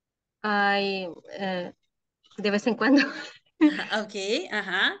 De vez en cuando. Okay,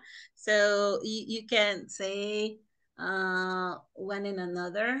 So you can say one in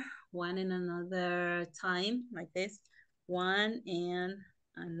another time, like this. One and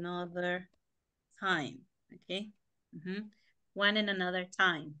another time, okay? One in another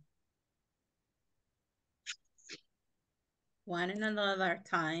time. One in another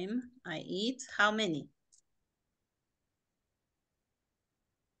time, I eat how many?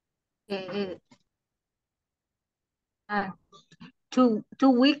 Two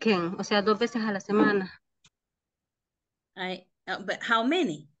weekend, o sea, 2 veces a la semana. But how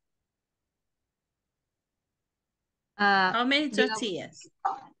many? How many tortillas?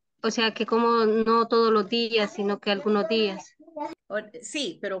 O sea, que como no todos los días, sino que algunos días.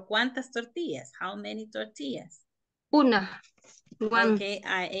 Sí, pero ¿cuántas tortillas? How many tortillas? Una. One. Okay,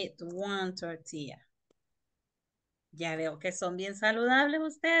 I ate one tortilla. Ya veo que son bien saludables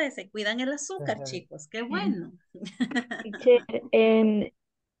ustedes. Se cuidan el azúcar, chicos. Qué bueno.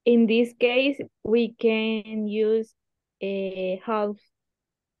 In this case, we can use a half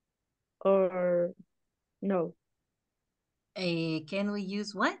or no. Can we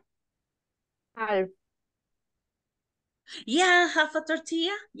use what? Half. Yeah, half a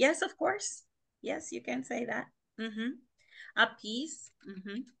tortilla. Yes, of course. Yes, you can say that. A piece.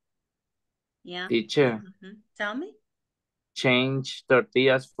 Yeah. Teacher, Tell me. change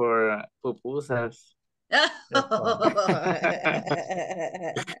tortillas for pupusas. Oh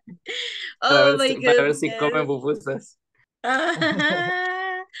my Para ver si goodness. comen pupusas.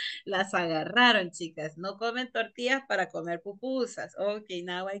 Las agarraron, chicas. No comen tortillas para comer pupusas. Okay,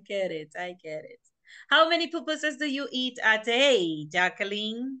 now I get it. I get it. How many pupusas do you eat a day,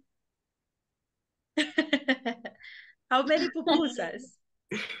 Jacqueline? How many pupusas?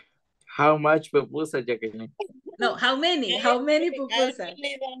 How much pupusa, Jacqueline? No, how many? How many pupusas? I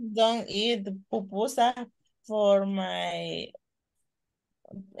really don't eat pupusa for my...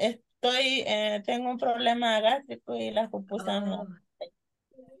 tengo un problema gástrico y las pupusas no.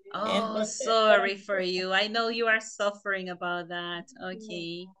 Oh, Entonces, sorry for you. I know you are suffering about that.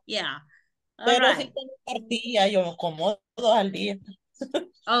 Okay, yeah. All pero right. si tengo tortilla, yo como 2 al día.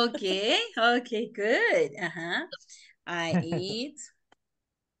 Okay, good. I eat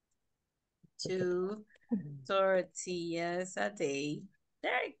 2 tortillas a day.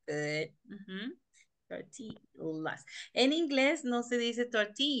 Very good. Tortillas. En inglés no se dice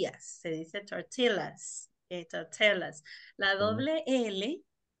tortillas, se dice tortillas. Tortillas. La doble L,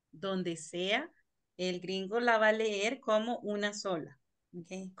 donde sea, el gringo la va a leer como una sola.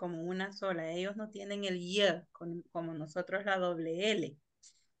 Okay, como una sola. Ellos no tienen el y como nosotros la doble L.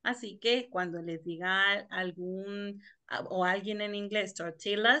 Así que cuando les diga algún o alguien en inglés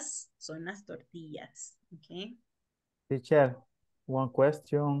tortillas, son las tortillas. Okay. Teacher, one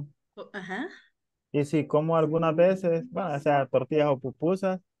question. Ajá. Y si como algunas veces, bueno, o sea, tortillas o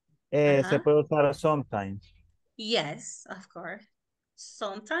pupusas, se puede usar sometimes. Yes, of course.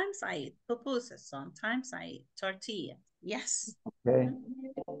 Sometimes I eat pupusas. Sometimes I eat tortilla. Yes. Okay.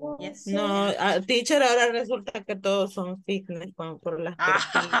 Yes. No, teacher, ahora resulta que todos son fitness por las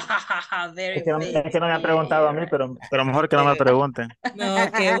tortillas. Very Es que no me han fit. preguntado a mí, pero mejor que no me pregunten.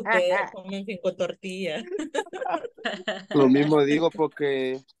 No, que ustedes comen 5 tortillas. Lo mismo digo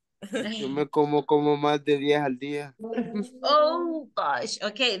porque yo me como más de 10 al día. Oh gosh.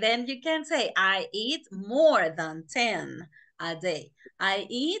 Okay, then you can say I eat more than 10 a day. I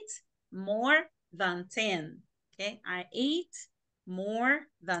eat more than 10. Okay, I eat more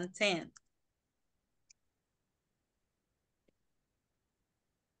than 10.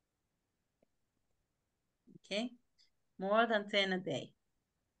 Okay, more than 10 a day.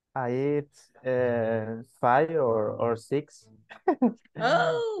 I eat 5 or 6.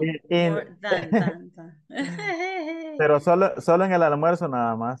 Oh, more than. Pero solo en el almuerzo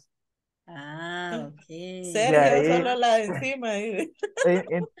nada más. Okay. De Sergio, ahí, solo la de encima.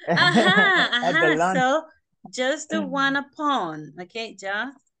 at the lunch. So just the one upon, okay?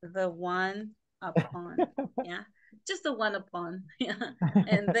 Just the one upon, yeah? Just the one upon, yeah.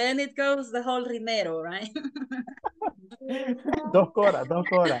 And then it goes the whole rimero, right? 2 horas, 2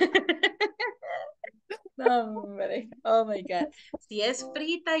 horas. No, hombre. Oh my God. Si es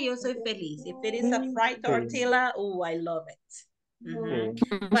frita, yo soy feliz. If it is a fried tortilla, oh, I love it.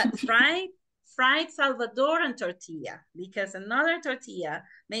 But fried Salvadoran tortilla, because another tortilla,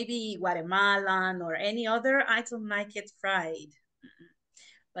 maybe Guatemalan or any other, I don't like it fried.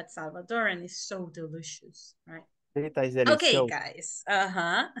 But Salvadoran is so delicious, right? Frita is Okay, delicioso. guys.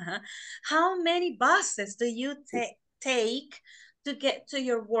 How many buses do you take to get to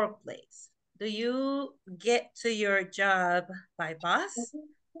your workplace? Do you get to your job by bus?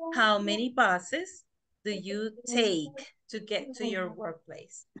 How many buses do you take to get to your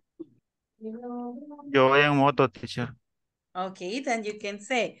workplace? Yo voy en moto, teacher. Okay, then you can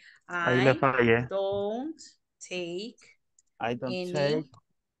say, Ahí le I fallé. don't take I don't any take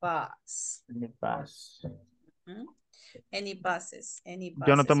bus. any bus. Mhm. Any buses, any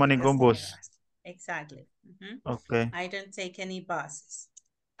Yo no buses, tomo because ningún there bus. are. Exactly. Mhm. Okay. I don't take any buses.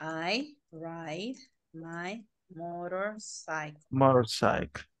 I ride my motorcycle.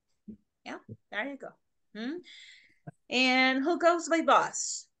 Motorcycle. Yeah, there you go. Mhm. And who goes by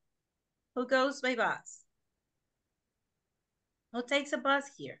bus? Who goes by bus? Who takes a bus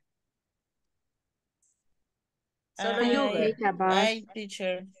here? Solo Yuber. Take a bus. I,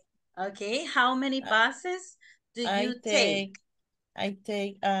 teacher. Okay, how many buses do you take? I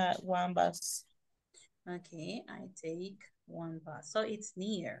take one bus. Okay, I take one bus. So it's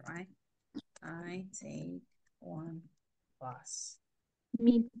near, right? I take one bus.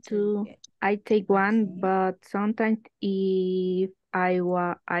 Me to too. get- I take one, Okay. but sometimes if I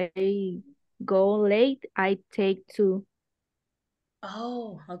go late, I take two.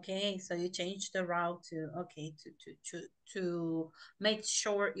 Oh, okay. So you change the route to, okay, to make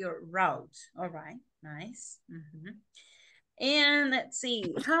sure your route. All right, nice. Mhm. And let's see,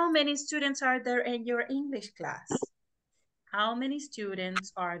 how many students are there in your English class? How many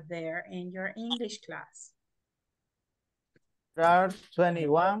students are there in your English class? There are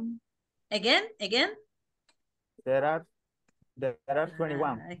 21. Again? There are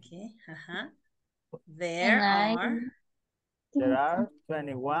 21. Okay. And I There are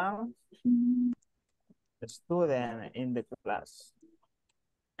 21 students in the class.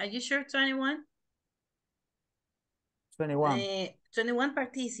 Are you sure 21? 21. 21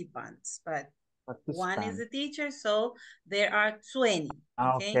 participants, but one is Participants. the teacher, so there are 20.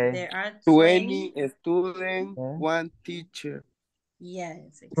 Okay, Okay. there are 20 20. students, Okay. one teacher.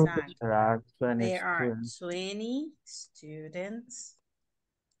 Yes, exactly. There are 20 There are students. 20 students.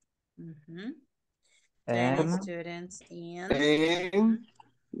 Mhm. 20 And students And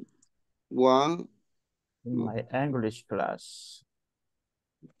one. in my English class.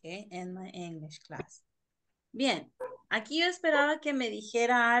 Okay, in my English class. Bien, aquí yo esperaba que me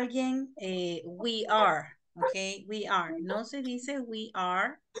dijera alguien we are, ok, we are. No se dice we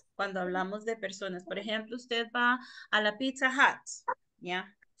are cuando hablamos de personas. Por ejemplo, usted va a la Pizza Hut, ¿ya?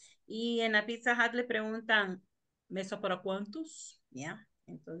 Y en la Pizza Hut le preguntan, ¿mesa para cuántos? ¿Ya?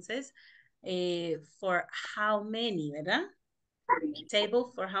 Entonces, for how many, ¿verdad?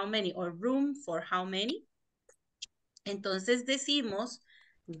 Table for how many, or room for how many. Entonces decimos,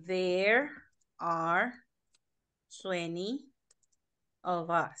 there are 20 of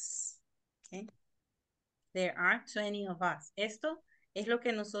us. Okay. There are 20 of us. Esto es lo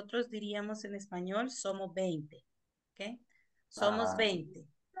que nosotros diríamos en español, somos 20. Okay. Somos 20.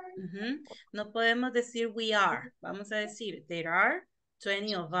 No podemos decir we are. Vamos a decir there are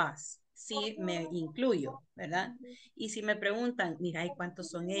 20 of us. Sí, me incluyo, ¿verdad? Y si me preguntan, mira, ¿y cuántos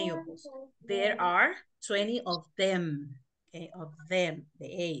son ellos? Pues, there are 20 of them. Okay, of them, de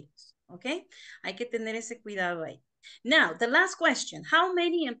ellos. Okay. Hay que tener ese cuidado ahí. Now, the last question. How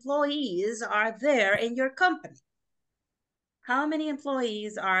many employees are there in your company? How many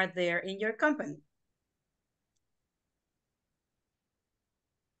employees are there in your company?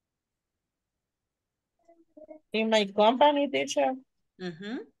 In my company, teacher,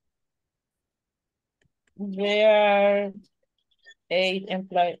 there are 8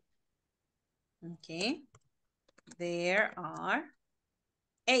 employees. Okay. There are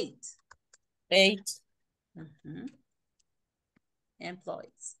 8. 8.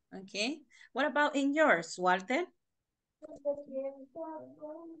 Employees. Okay. What about in yours, Walter?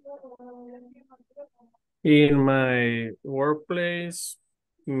 In my workplace,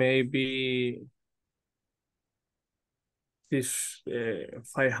 maybe this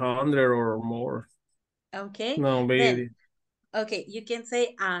 500 or more. Okay. No, maybe. Then, okay, you can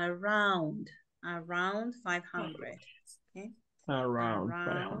say around 500. Okay. Around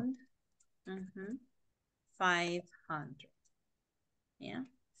 500. 500. Yeah.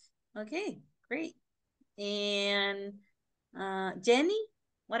 Okay, great. And Jenny,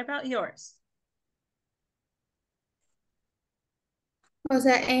 what about yours? O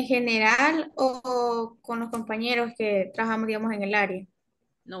sea, en general o con los compañeros que trabajamos, digamos, en el área.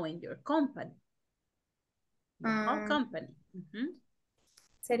 No, in your company. The whole company.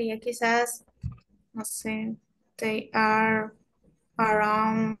 Sería quizás, no sé, they are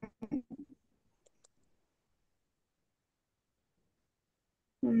around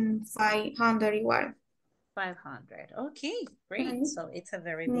 500 igual. 500. Okay, great. So it's a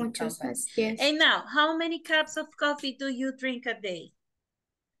very big Muchos, company. yes. And now, how many cups of coffee do you drink a day?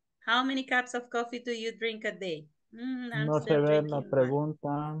 How many cups of coffee do you drink a day? I'm No se still ve la drinking one.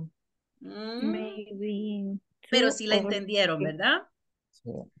 pregunta. Maybe Pero 2 sí la or entendieron, 3. ¿verdad? Sí.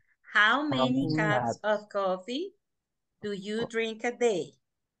 How How many many cups cups? of coffee do you drink a day?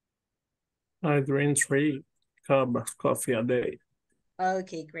 I drink 3 cups of coffee a day.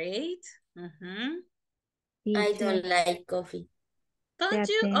 Okay, great. Mhm. I Teacher, don't like coffee. the Don't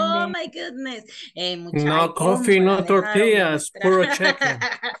you? Oh attendant. my goodness. No Muchacha, coffee, ¿cómo la no dejaron tortillas, entrar? puro chicken.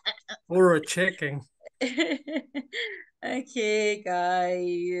 Puro chicken. Okay,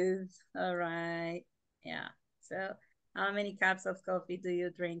 guys. All right. Yeah. So, how many cups of coffee do you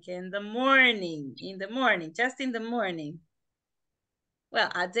drink in the morning? In the morning, just in the morning.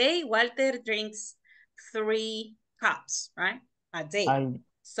 Well, a day, Walter drinks 3 cups, right? A day.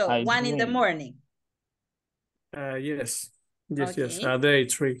 So, I 1 in the drink. morning. Yes. Yes, Okay. a day,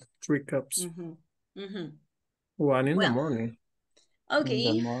 3 cups. Mm-hmm. Mm-hmm. 1 in the Well, morning. okay.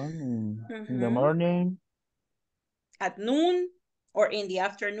 In the morning. In the Mm-hmm. morning. At noon or in the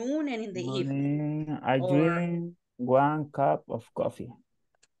afternoon and in the evening. Morning. I Or, drink 1 cup of coffee.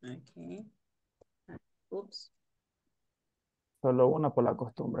 okay. Oops. Solo una por la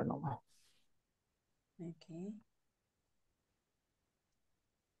costumbre nomás. Okay.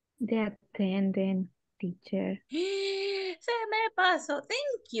 The attendant, teacher. Se me pasó.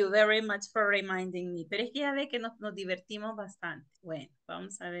 Thank you very much for reminding me. Pero es que ya ve que nos divertimos bastante. Bueno,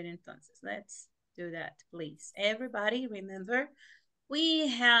 vamos a ver entonces. Let's do that, please. Everybody, remember, we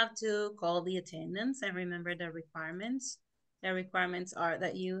have to call the attendance and remember the requirements. The requirements are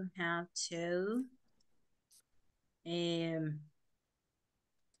that you have to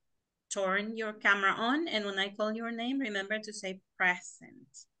turn your camera on, and when I call your name, remember to say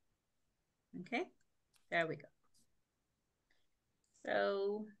present. Okay, there we go.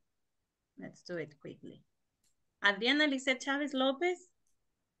 So let's do it quickly. Adriana Lisette Chávez López.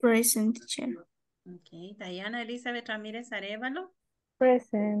 Present, teacher. Okay, Diana Elizabeth Ramírez Arevalo.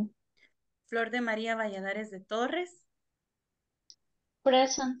 Present. Flor de María Valladares de Torres.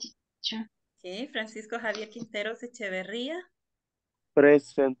 Present, teacher. Okay, Francisco Javier Quinteros Echeverría.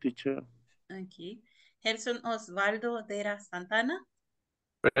 Present, teacher. Aquí. Gerson Osvaldo Dera Santana.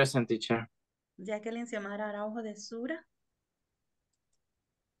 Present, teacher. Jacqueline Xiomara Araujo de Sura.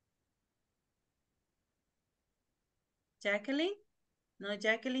 Jacqueline? No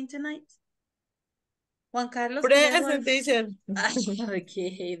Jacqueline tonight? Juan Carlos Pineda. Present, teacher.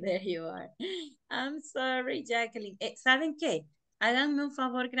 Okay, there you are. I'm sorry, Jacqueline. ¿Saben qué? Háganme un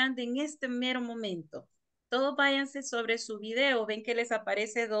favor grande en este mero momento. Todos váyanse sobre su video. Ven que les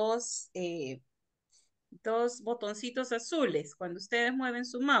aparece dos botoncitos azules cuando ustedes mueven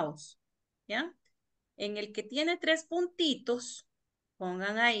su mouse. ¿Ya? En el que tiene 3 puntitos,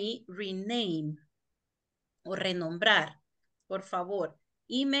 pongan ahí rename o renombrar, por favor.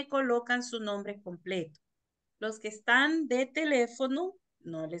 Y me colocan su nombre completo. Los que están de teléfono,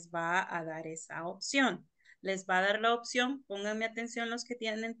 no les va a dar esa opción. Les va a dar la opción, pónganme atención los que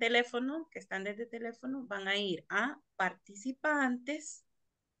tienen teléfono, que están desde teléfono, van a ir a participantes,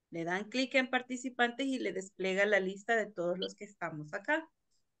 le dan clic en participantes y le despliega la lista de todos los que estamos acá.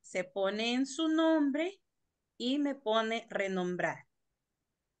 Se pone en su nombre y me pone renombrar.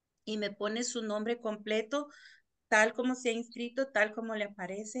 Y me pone su nombre completo, tal como se ha inscrito, tal como le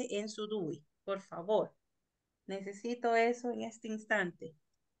aparece en su DUI. Por favor. Necesito eso en este instante.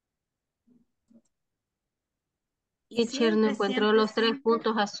 Y Teacher, no siempre, encuentro siempre, los 3 siempre.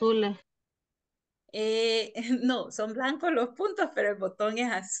 puntos azules. No, son blancos los puntos, pero el botón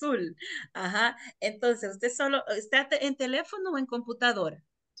es azul. Ajá. Entonces, ¿usted solo está en teléfono o en computadora?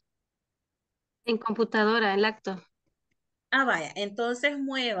 En computadora, el acto. Ah, vaya. Entonces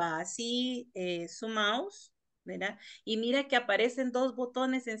mueva así su mouse, ¿verdad? Y mira que aparecen 2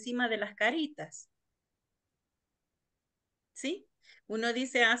 botones encima de las caritas. ¿Sí? Uno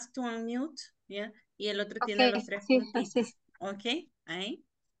dice ask to unmute, ¿ya? Y el otro tiene los 3 Sí, puntitos. así. ¿Ok? Ahí.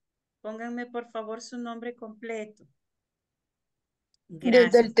 Pónganme por favor su nombre completo. Desde el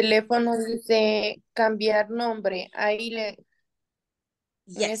Gracias. teléfono dice cambiar nombre. Ahí en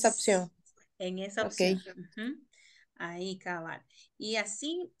esa Yes. opción. En esa Ok. opción. Ahí, cabal. Y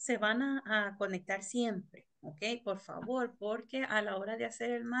así se van a conectar siempre. ¿Ok? Por favor, porque a la hora de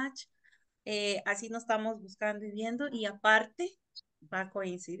hacer el match, así nos estamos buscando y viendo. Y aparte, va a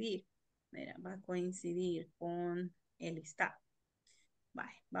coincidir. Mira, va a coincidir con el listado.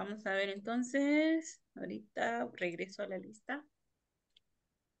 Vale, vamos a ver entonces. Ahorita regreso a la lista.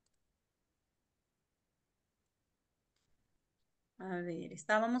 A ver,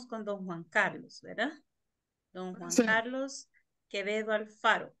 estábamos con don Juan Carlos, ¿verdad? Don Juan Carlos Quevedo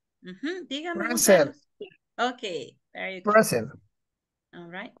Alfaro. Dígame, Juan Carlos. Ok, there you go. Present.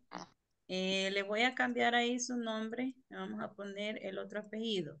 All right. Le voy a cambiar ahí su nombre. Le vamos a poner el otro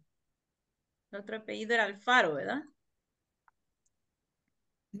apellido. El otro apellido era Alfaro, ¿verdad?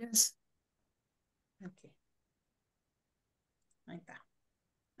 Yes. Ok. Ahí está.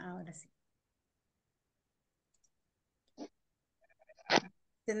 Ahora sí.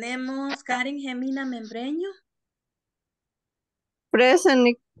 Tenemos Karen Gemina Membreño.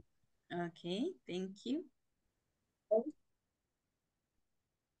 Present. Ok, thank you.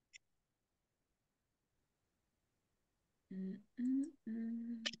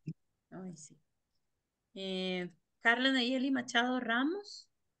 Ay, sí. Carla Nayeli Machado Ramos.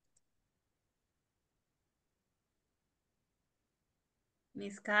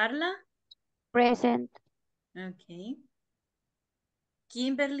 Miss Carla. Present. Ok.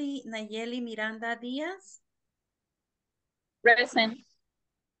 Kimberly Nayeli Miranda Díaz. Present.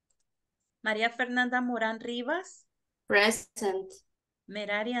 María Fernanda Morán Rivas. Present.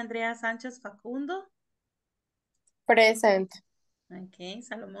 Merari Andrea Sánchez Facundo. Present. Ok.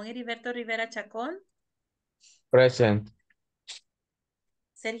 Salomón Heriberto Rivera Chacón. Present.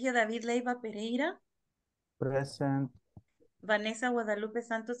 Sergio David Leiva Pereira. Present. Vanessa Guadalupe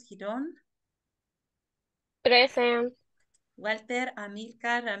Santos Girón. Present. Walter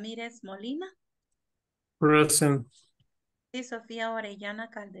Amilcar Ramírez Molina. Present. Y Sofía Orellana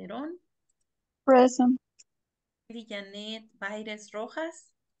Calderón. Present. Y Janet Baires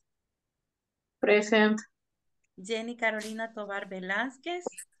Rojas. Present. Jenny Carolina Tobar Velázquez.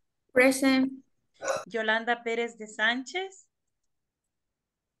 Present. Yolanda Pérez de Sánchez.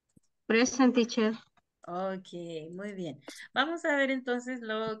 Present, teacher. Ok, muy bien. Vamos a ver entonces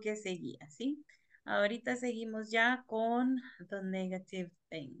lo que seguía, ¿sí? Ahorita seguimos ya con the negative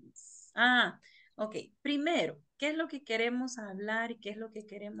things. Ok. Primero, ¿qué es lo que queremos hablar y qué es lo que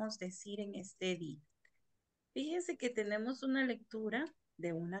queremos decir en este día? Fíjense que tenemos una lectura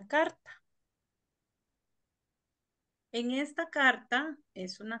de una carta. En esta carta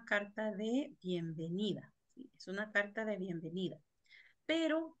es una carta de bienvenida, ¿sí? Es una carta de bienvenida.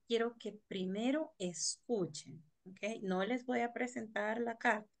 Pero quiero que primero escuchen, ¿ok? No les voy a presentar la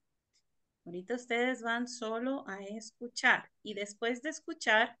carta. Ahorita ustedes van solo a escuchar y después de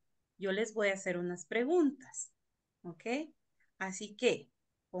escuchar yo les voy a hacer unas preguntas, ¿ok? Así que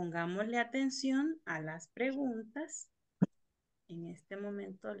pongámosle atención a las preguntas. En este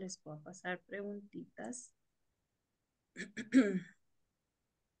momento les voy a pasar preguntitas.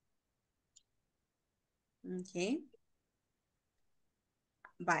 Ok.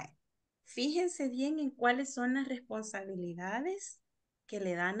 Vale. Fíjense bien en cuáles son las responsabilidades que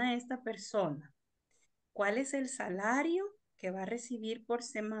le dan a esta persona. ¿Cuál es el salario que va a recibir por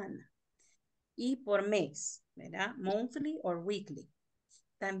semana y por mes? ¿Verdad? Monthly or weekly.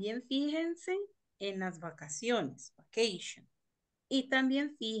 También fíjense en las vacaciones, vacation. Y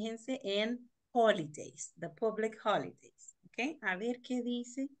también fíjense en holidays, the public holidays. ¿Ok? A ver qué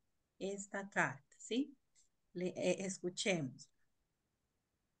dice esta carta, ¿sí? Escuchemos.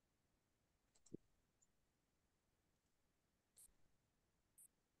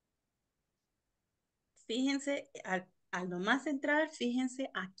 Fíjense, al nomás entrar, fíjense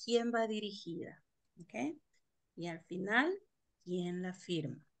a quién va dirigida, ¿ok? Y al final, quién la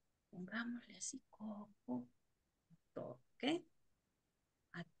firma. Pongámosle así como todo, ¿ok?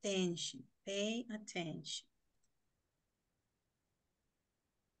 Attention, pay attention.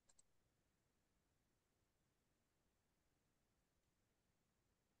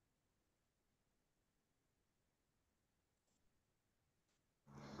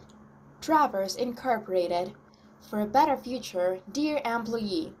 Travers Incorporated. For a better future, dear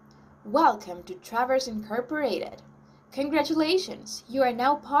employee, welcome to Travers Incorporated. Congratulations, you are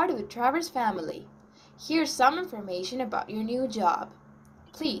now part of the Travers family. Here's some information about your new job.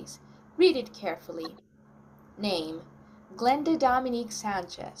 Please, read it carefully. Name, Glenda Dominique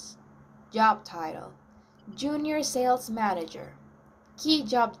Sanchez. Job title, Junior Sales Manager. Key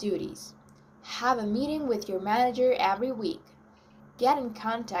job duties, have a meeting with your manager every week. Get in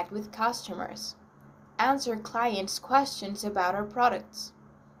contact with customers. Answer clients' questions about our products.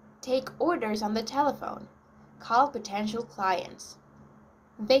 Take orders on the telephone. Call potential clients.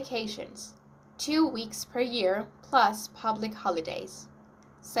 Vacations, 2 weeks per year plus public holidays.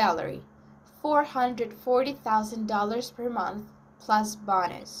 Salary, $440,000 per month plus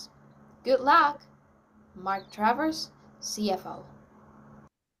bonus. Good luck! Mark Travers, CFO.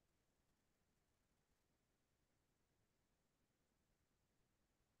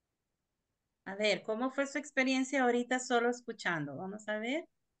 A ver, ¿cómo fue su experiencia ahorita solo escuchando? Vamos a ver.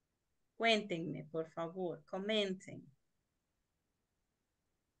 Cuéntenme, por favor, comenten.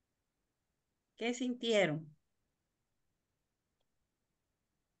 ¿Qué sintieron?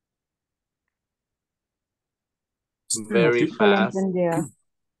 Very Sí, se lo fast. entendía.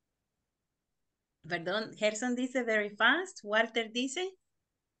 Perdón, Gerson dice very fast. Walter dice.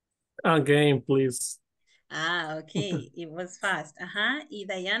 Again, please. Ah, okay. It was fast. Ajá. ¿Y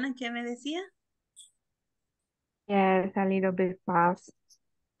Diana qué me decía? Yes, a little bit fast.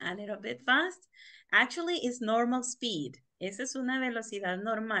 A little bit fast. Actually, it's normal speed. Esa es una velocidad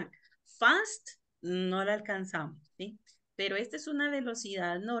normal. Fast no la alcanzamos, ¿sí? Pero esta es una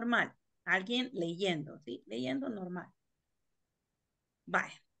velocidad normal. Alguien leyendo, ¿sí? Leyendo normal.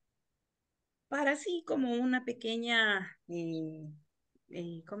 Vaya. Para así como una pequeña,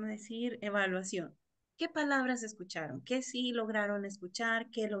 ¿cómo decir? Evaluación. ¿Qué palabras escucharon? ¿Qué sí lograron escuchar?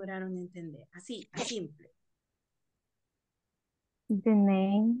 ¿Qué lograron entender? Así, a simple. The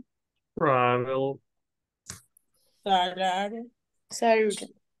name. Travel. Salary. Salary.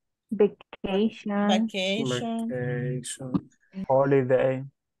 Vacation. Vacation. Vacation. Holiday.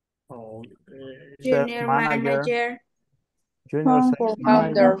 Holiday. Sales Junior manager. manager. Junior sales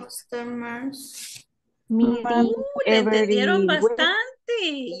manager. Customers. Meeting Le entendieron every week.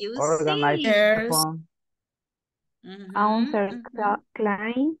 bastante. You Organize see. telephone. Answer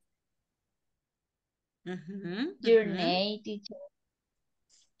client. Your name, teacher.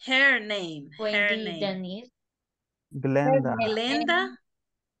 Her name. When Her did name. the need? Glenda. Glenda.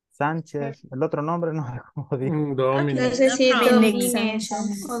 Sánchez. El otro nombre no sé cómo dijo. Dominic. No sé no si es problem. Domínguez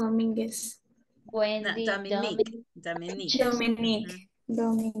o Domínguez. When No, did Dominique. Dominique. Dominique.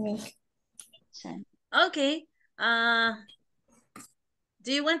 Dominique. Okay.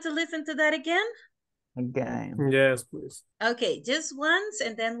 Do you want to listen to that again? Again. Yes, please. Okay, just once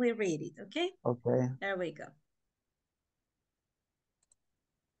and then we read it, okay? Okay. There we go.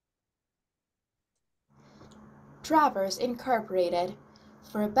 Travers Incorporated.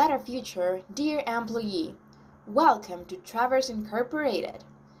 For a better future, dear employee, welcome to Travers Incorporated.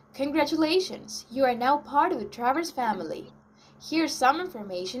 Congratulations, you are now part of the Travers family. Here's some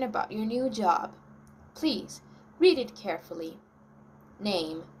information about your new job. Please, read it carefully.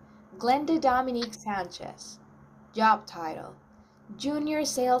 Name, Glenda Dominique Sanchez. Job title, Junior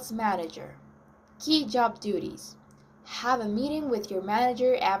Sales Manager. Key job duties, have a meeting with your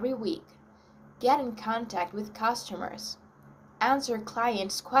manager every week. Get in contact with customers. Answer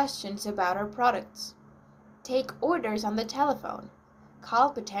clients' questions about our products. Take orders on the telephone.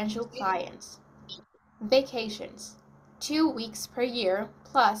 Call potential clients. Vacations, 2 weeks per year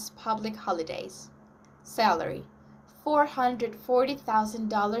plus public holidays. Salary,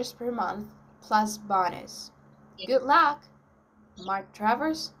 $440,000 per month plus bonus. Good luck! Mark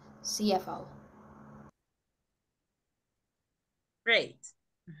Travers, CFO. Great.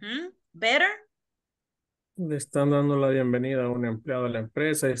 Better? Le están dando la bienvenida a un empleado de la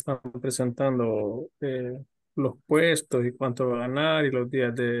empresa y están presentando los puestos y cuánto va a ganar y los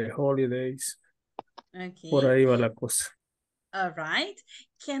días de holidays. Por Okay. ahí va la cosa. All right.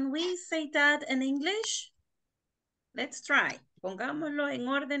 Can we say that in English? Let's try. Pongámoslo en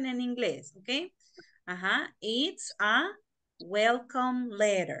orden en inglés, okay? It's a welcome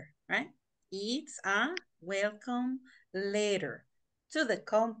letter, right? It's a welcome letter to the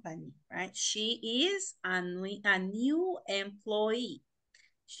company, right? She is a new employee.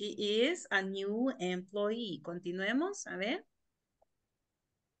 She is a new employee. Continuemos, a ver.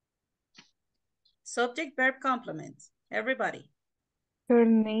 Subject, verb, complement. Everybody. Her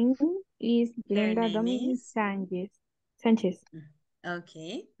name is Her Glenda name Dominique is? Sanchez.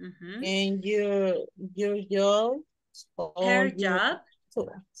 Okay. And your job. Her job.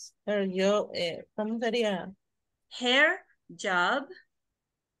 Her job, ¿cómo sería? Her job.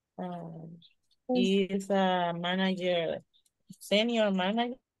 Is a manager, senior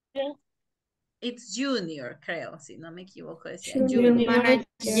manager. It's junior, creo, si no me equivoco. Decía Junior junior. manager.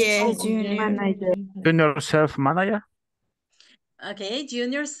 Yes, junior. Manager. Junior self manager. Okay,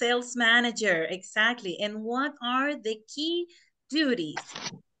 junior sales manager, exactly. And what are the key duties?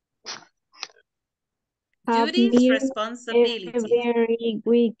 Duties, responsibilities. Every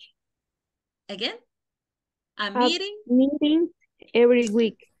week. Again? A meeting? Meetings every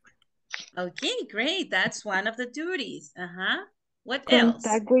week. Okay, great. That's one of the duties. What else?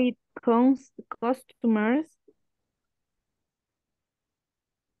 Contact with customers.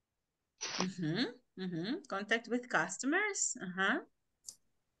 Contact with customers.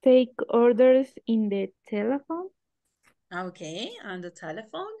 Take orders in the telephone. Okay, on the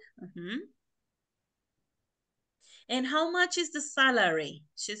telephone. And how much is the salary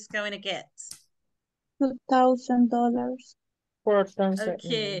she's going to get? $2,000.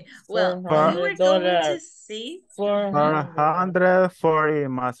 Okay, well, you are going to see 440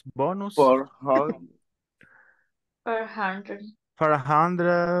 más bonus. 400. 400.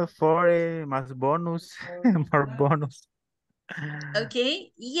 440 más bonus. More bonus.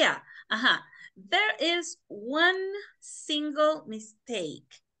 Okay, yeah. There is one single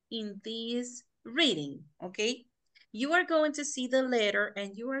mistake in this reading, okay? You are going to see the letter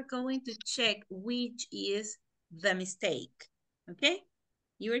and you are going to check which is the mistake, okay?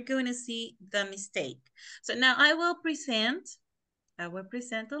 You are going to see the mistake. So now I will present a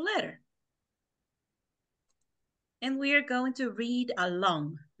letter. And we are going to read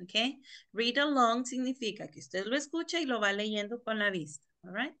along, okay? Read along significa que usted lo escucha y lo va leyendo con la vista,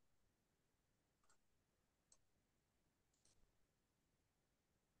 all right?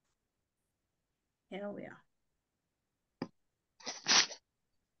 Here we are.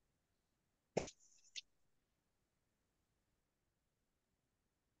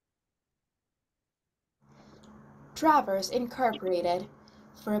 Travers Incorporated.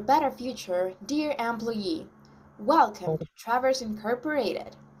 For a better future, dear employee, welcome to Travers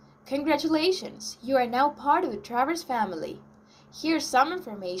Incorporated. Congratulations, you are now part of the Travers family. Here's some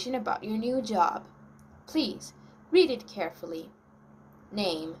information about your new job. Please read it carefully.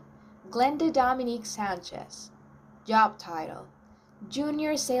 Name, Glenda Dominique Sanchez. Job title,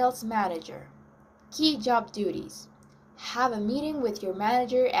 Junior Sales Manager. Key job duties, have a meeting with your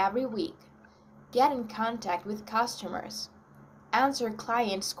manager every week. Get in contact with customers. Answer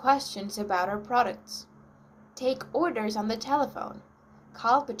clients' questions about our products. Take orders on the telephone.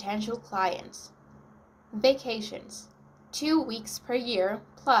 Call potential clients. Vacations, 2 weeks per year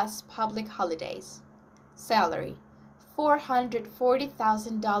plus public holidays. Salary,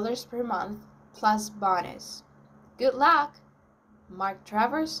 $440,000 per month plus bonus. Good luck! Mark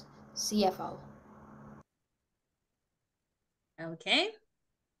Travers, CFO. Okay.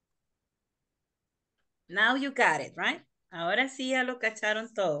 Now you got it, right? Ahora sí ya lo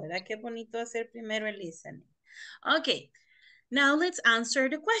cacharon todo, ¿verdad? Qué bonito hacer primero el listening. Okay, now let's answer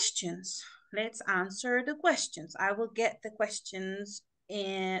the questions. Let's answer the questions. I will get the questions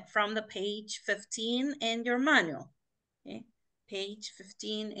from the page 15 in your manual. Okay, page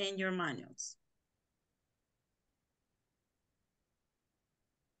 15 in your manuals.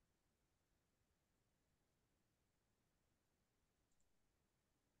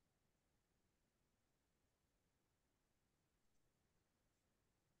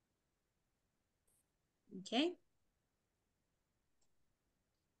 Okay.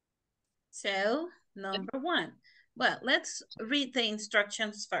 So, number one. Well, let's read the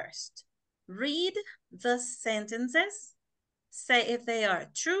instructions first. Read the sentences. Say if they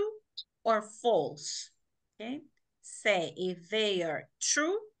are true or false. Okay. Say if they are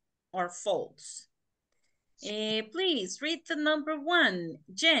true or false. Please read the number one,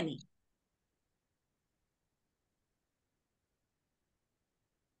 Jenny.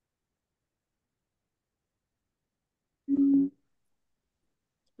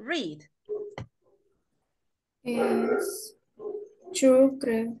 Read. Es true,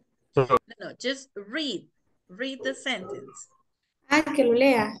 creo. No, just read. Read the sentence. Ah, que lo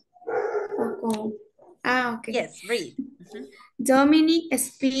lea. Okay. Yes, read. Dominic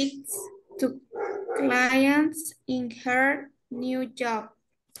speaks to clients in her new job.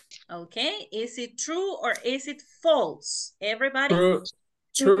 Okay, is it true or is it false? Everybody?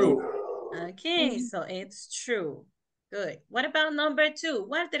 True. Okay, so it's true. Good. What about number two?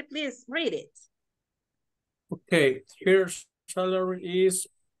 Walter, please read it. Okay, her salary is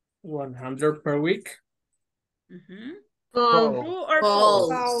 100 per week. False. True or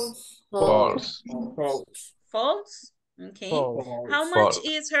false? False. False. False? Okay. False. How much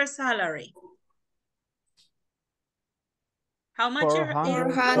is her salary? How much is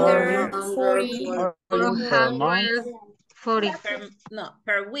 440.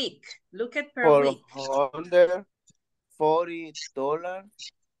 per week. Look at per week. $440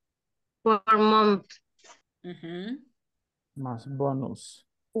 per month. Más bonus.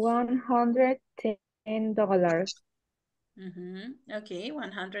 $110. Okay,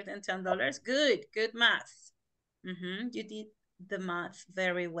 $110. Good math. You did the math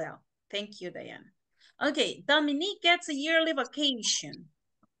very well. Thank you, Diana. Okay, Dominique gets a yearly vacation.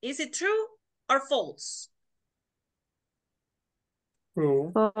 Is it true or false?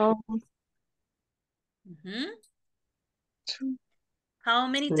 True. How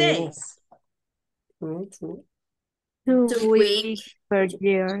many days? True. 2 weeks per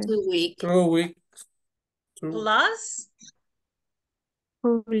year. 2 weeks. 2 weeks. Plus?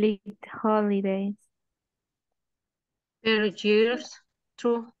 Public holidays. Per year.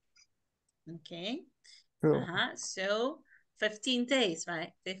 True. Okay. So 15 days,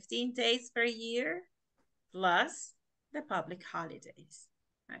 right? 15 days per year plus the public holidays,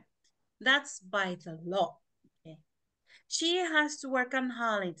 right? That's by the law. Okay. She has to work on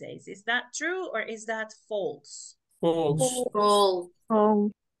holidays. Is that true or is that false? False. False.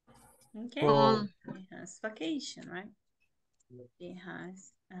 Okay. Oh. It has vacation, right? It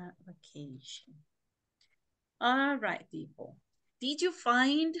has a vacation. All right, people. Did you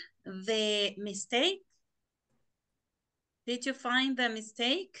find the mistake? Did you find the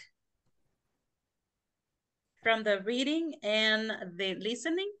mistake from the reading and the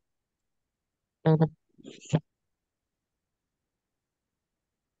listening?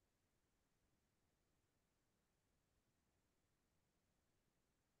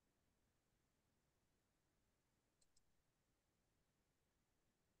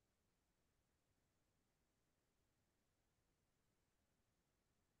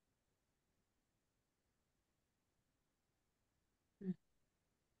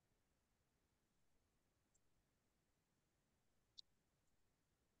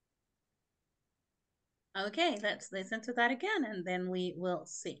 Okay, let's listen to that again and then we will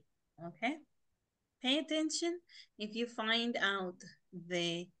see. Okay, pay attention if you find out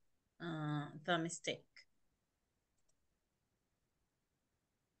the mistake.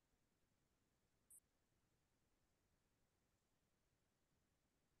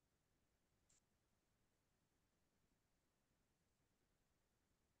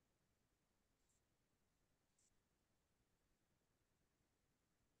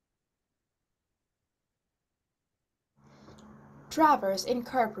 Travers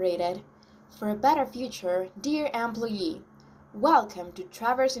Incorporated. For a better future, dear employee, welcome to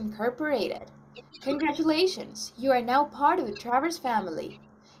Travers Incorporated. Congratulations, you are now part of the Travers family.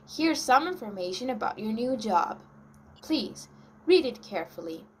 Here's some information about your new job. Please read it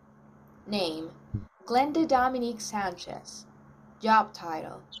carefully. Name: Glenda Dominique Sanchez. Job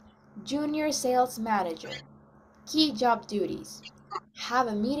title: Junior Sales Manager. Key job duties: have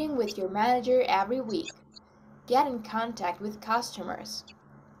a meeting with your manager every week. Get in contact with customers.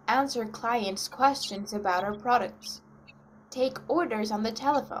 Answer clients' questions about our products. Take orders on the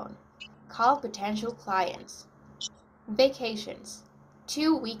telephone. Call potential clients. Vacations: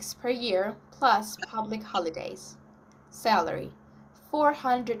 2 weeks per year plus public holidays. Salary: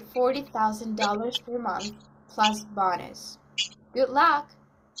 $440,000 per month plus bonus. Good luck!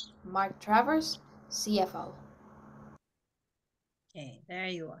 Mark Travers, CFO. Okay, there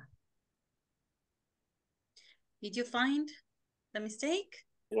you are. Did you find the mistake?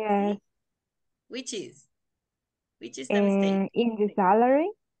 Yes. Which is? Which is the mistake? In the salary,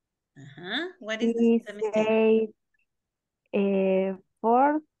 What is he the mistake? said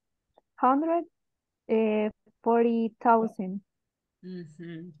 440,000.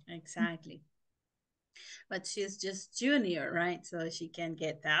 Exactly. But she's just junior, right? So she can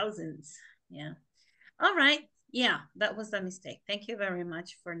get thousands. Yeah. All right. Yeah, that was a mistake. Thank you very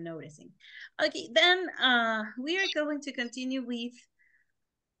much for noticing. Okay, then we are going to continue with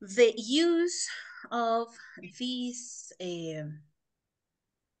the use of these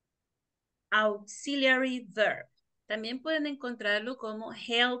auxiliary verb. También pueden encontrarlo como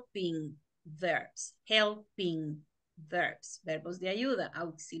helping verbs, verbos de ayuda,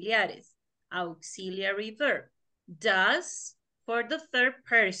 auxiliares, auxiliary verb. Does for the third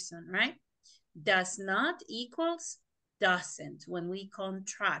person, right? Does not equals doesn't when we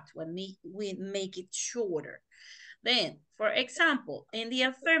contract, when we make it shorter. Then, for example, in the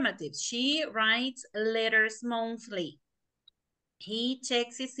affirmative, she writes letters monthly. He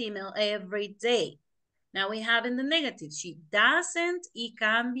checks his email every day. Now we have in the negative, she doesn't, y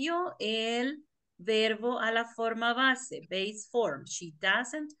cambio el verbo a la forma base, base form. She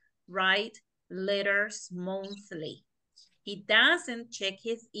doesn't write letters monthly. He doesn't check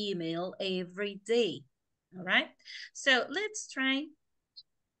his email every day. All right. So let's try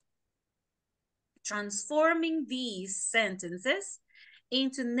transforming these sentences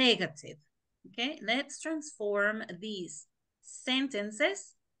into negative. Okay. Let's transform these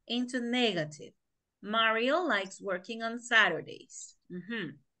sentences into negative. Mario likes working on Saturdays.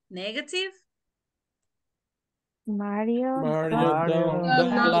 Negative. Mario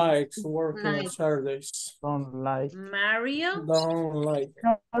don't likes working on Saturdays. Don't like. Mario Don't like.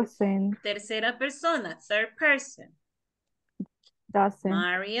 doesn't. Tercera persona, third person. Doesn't.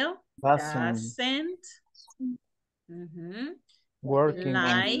 Mario Doesn't. Working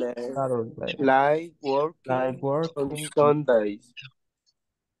Like. on Saturday. Like working on Sundays.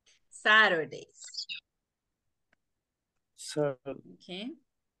 Saturdays. Okay.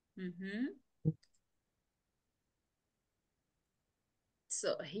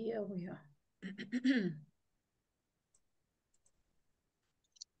 So here we are.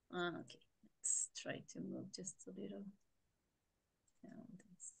 Okay, let's try to move just a little.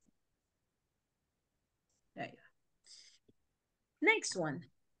 There you are. Next one.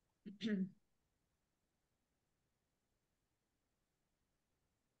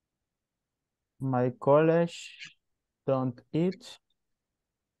 My college don't eat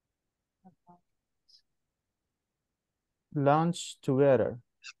lunch together.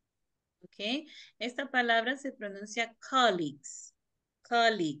 Ok, esta palabra se pronuncia colleagues.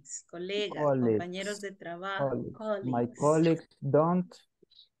 Colleagues, colegas, compañeros de trabajo. My Colleagues. colleagues don't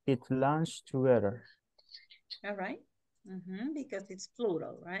eat lunch together. All right. Because it's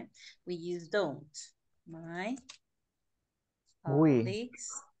plural, right? We use don't. My colleagues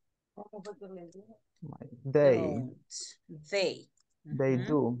They. don't. They. They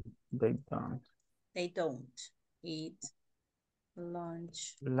do. They don't. They don't eat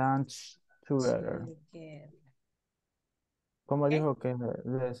lunch together. together. ¿Cómo dijo que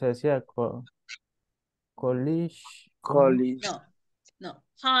se decía college? College. No.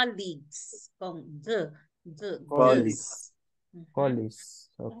 Colleagues. Con the. Colleagues. Colleagues.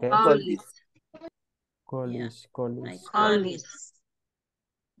 Okay. Colleagues. Colleagues. My colleagues.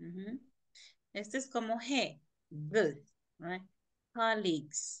 Este es como G. The. Right?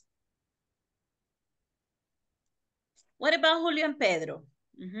 Colleagues. What about Julio and Pedro?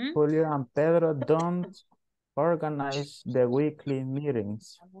 Julio and Pedro don't organize the weekly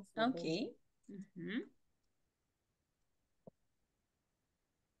meetings. Okay.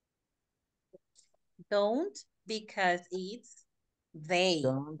 Don't because it's they,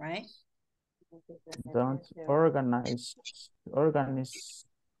 right? Don't organize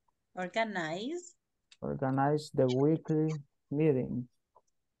the weekly meeting.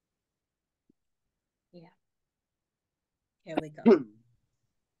 Yeah. Here we go.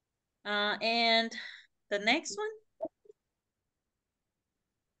 And the next one?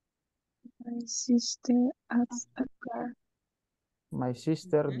 My sister has a car. My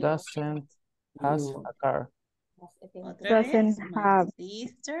sister doesn't has a car. Doesn't have. My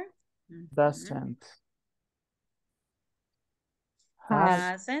sister doesn't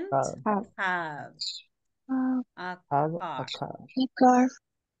have a car.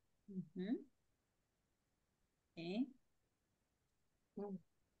 Okay.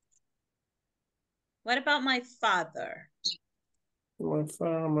 What about my father? My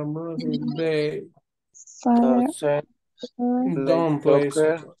father, my brother, they don't play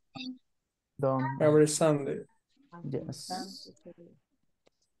soccer. soccer. Don't. Every Sunday. Yes.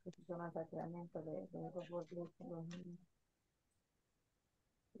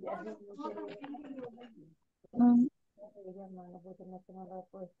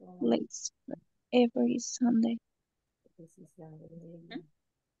 Plays every Sunday.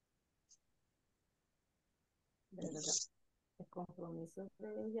 El compromiso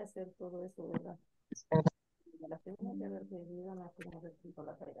de ella hacer todo eso, ¿verdad? La tengo que haber pedido, no tengo que haber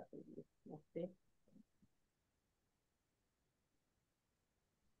la tarea pedida. Usted.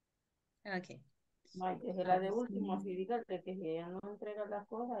 Okay. Desde la de último, así dígale que si ella no entrega las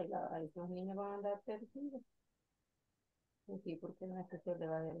cosas, esos niños van a andar perdidos. Sí, porque no es que se le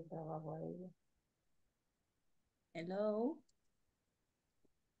va a dar el trabajo a ella. Hello.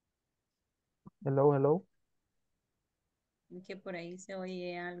 Hello. Que por ahí se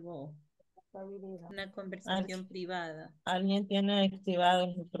oye algo. Una conversación privada. Alguien tiene activado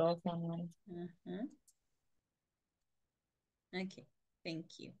el micrófono. Okay,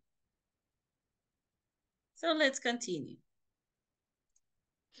 thank you. So let's continue.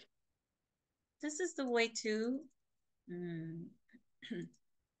 This is the way to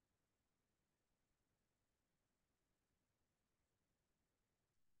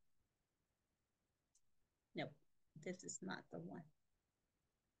no, this is not the one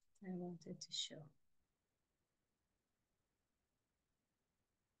I wanted to show.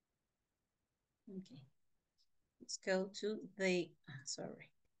 Okay, let's go to the,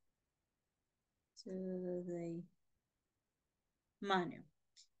 to the manual.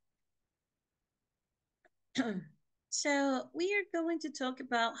 So we are going to talk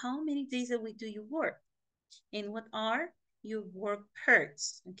about how many days a week do you work and what are your work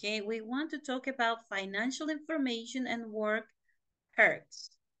perks. Okay, we want to talk about financial information and work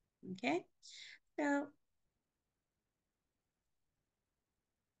perks. Okay, so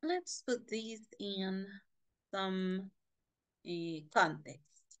let's put these in some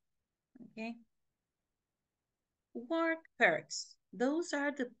context. Okay, work perks, those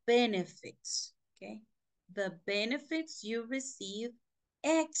are the benefits. Okay, the benefits you receive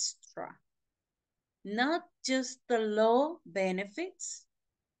extra, not just the low benefits,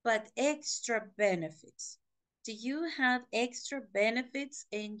 but extra benefits. Do you have extra benefits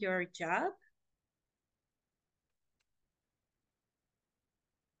in your job?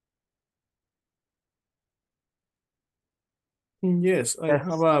 Yes, I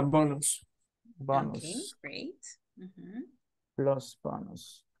have a bonus. Okay, great. Plus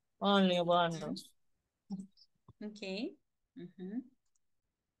bonus. Only one. Okay.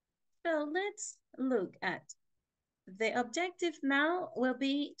 So let's look at the objective now will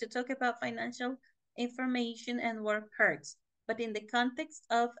be to talk about financial information and work hurts, but in the context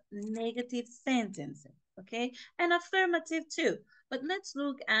of negative sentences, okay? And affirmative too. But let's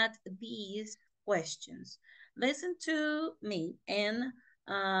look at these questions. Listen to me and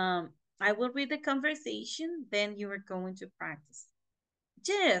I will read the conversation, then you are going to practice.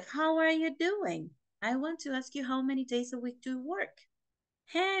 Jeff, how are you doing? I want to ask you how many days a week do you work?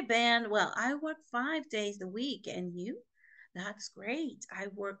 Hey, Ben, well, I work 5 days a week, and you? That's great. I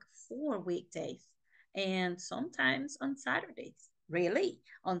work 4 weekdays and sometimes on Saturdays. Really?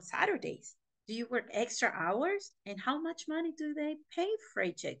 On Saturdays? Do you work extra hours? And how much money do they pay for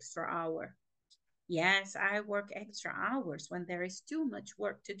each extra hour? Yes, I work extra hours when there is too much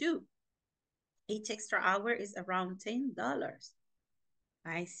work to do. Each extra hour is around $10.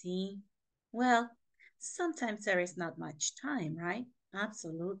 I see. Well, sometimes there is not much time, right?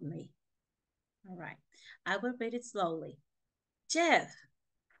 Absolutely. All right. I will read it slowly. Jeff,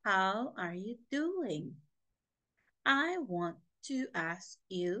 how are you doing? I want to ask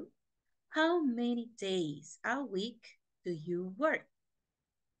you, how many days a week do you work?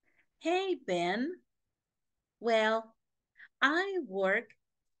 Hey, Ben. Well, I work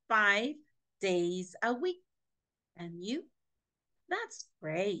 5 days a week. And you? That's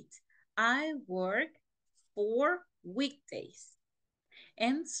great. I work 4 weekdays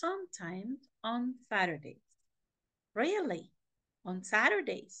and sometimes on Saturdays. Really? On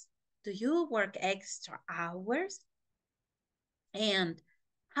Saturdays? Do you work extra hours? And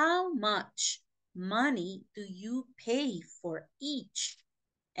how much money do you pay for each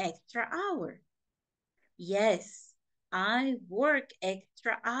extra hour? Yes, I work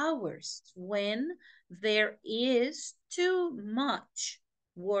extra hours when there is too much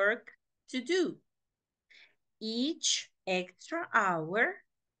work to do. Each extra hour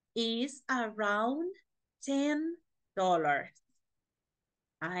is around $10.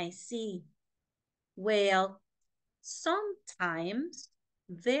 I see. Well, sometimes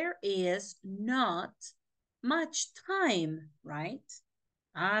there is not much time, right?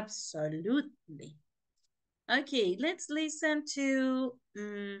 Absolutely. Okay, let's listen to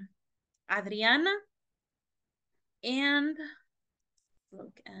Adriana and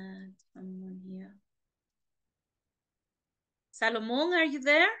look at someone here. Salomon, are you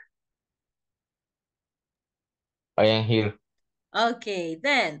there? I am here. Okay,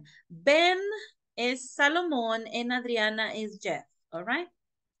 then Ben is Salomon and Adriana is Jeff, all right?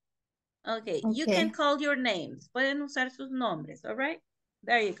 Okay, you can call your names. Pueden usar sus nombres, all right?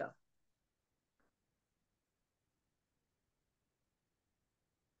 There you go.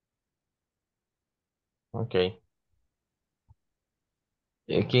 Okay.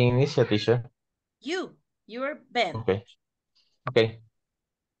 ¿Quién inicia, teacher? You're Ben. Okay. Okay.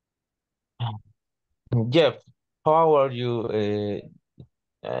 Jeff, how are you?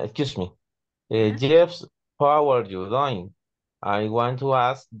 Excuse me. Jeff, how are you doing? I want to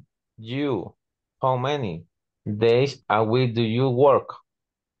ask you, how many days a week do you work?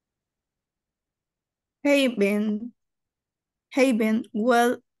 Hey Ben. Hey Ben.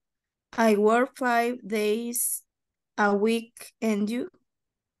 Well, I work 5 days a week, and you?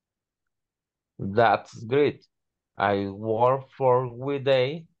 That's great. I work for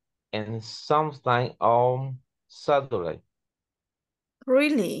weekday and sometimes on Saturday.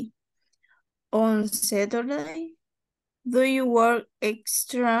 Really? On Saturday? Do you work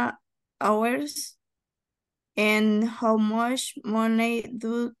extra hours? And how much money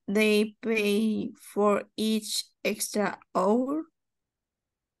do they pay for each extra hour?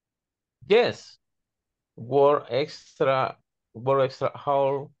 Yes, work extra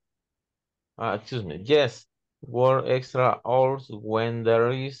hour. Excuse me. Yes, work extra hours when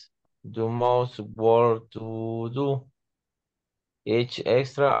there is the most work to do. Each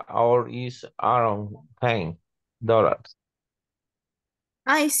extra hour is around $10.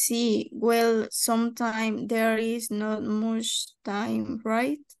 I see. Well, sometimes there is not much time,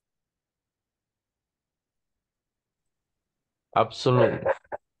 right? Absolutely.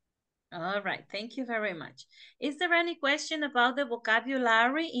 All right, thank you very much. Is there any question about the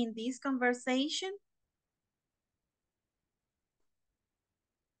vocabulary in this conversation?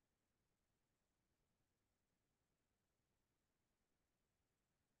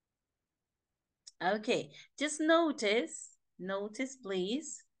 Okay, just notice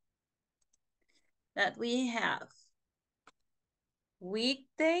please, that we have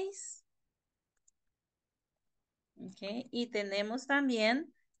weekdays, okay, y tenemos también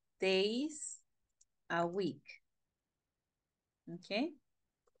days a week, okay.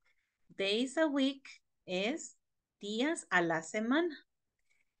 Days a week es días a la semana.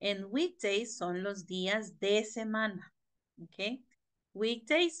 And weekdays son los días de semana. ¿Ok?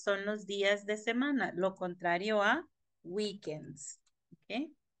 Weekdays son los días de semana. Lo contrario a weekends. ¿Ok?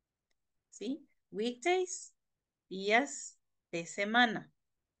 ¿Sí? Weekdays, días de semana.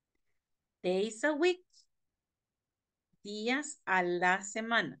 Days a week, días a la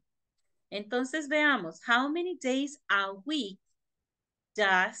semana. Entonces veamos, how many days a week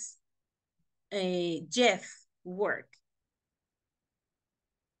does Jeff work?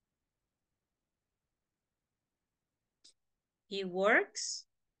 He works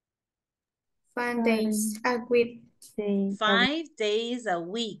 5 days a week. 5 days a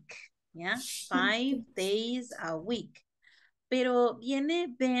week. ¿Ya? 5 days a week. Pero viene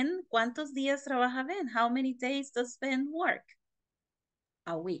Ben, ¿cuántos días trabaja Ben? How many days does Ben work?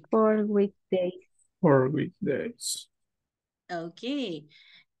 A week. 4 weekdays. 4 weekdays. Okay.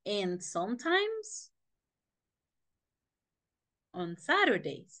 And sometimes on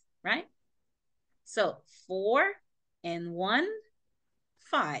Saturdays, right? So 4 and 1,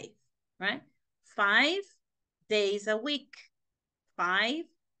 5, right? 5 days a week. 5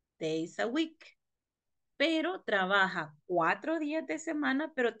 days a week. Pero trabaja 4 días de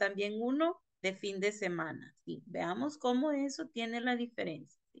semana, pero también uno de fin de semana. ¿Sí? Veamos cómo eso tiene la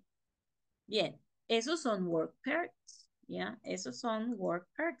diferencia. ¿Sí? Bien, esos son work perks. ¿Ya? Esos son work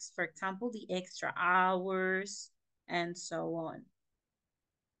perks. For example, the extra hours and so on.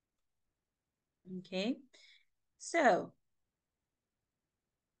 Okay, so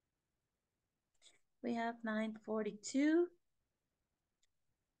we have 9:42.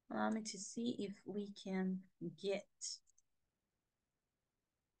 Allow me to see if we can get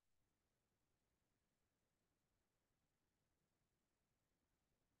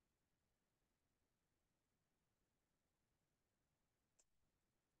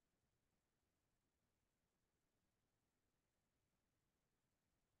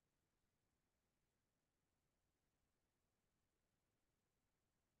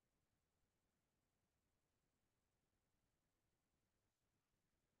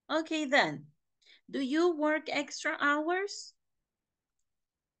okay then. Do you work extra hours?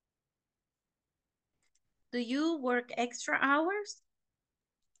 Do you work extra hours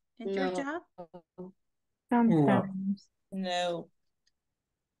in your job? Sometimes. No.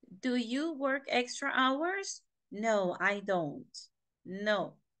 Do you work extra hours? No, I don't.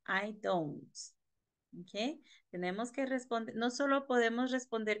 No, I don't. ¿Ok? Tenemos que responder, no solo podemos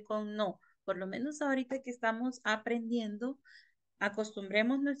responder con no, por lo menos ahorita que estamos aprendiendo,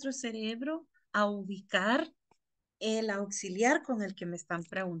 acostumbremos nuestro cerebro a ubicar el auxiliar con el que me están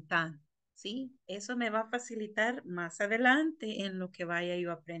preguntando, ¿sí? Eso me va a facilitar más adelante en lo que vaya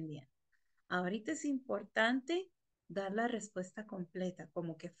yo aprendiendo. Ahorita es importante dar la respuesta completa,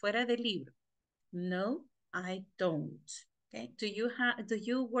 como que fuera del libro. No, I don't. Okay. Do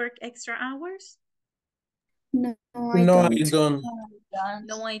you work extra hours? No, I No, don't. I don't.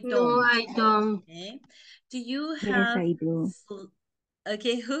 No, I don't. No, I don't. Okay. Do you Yes, have... I do.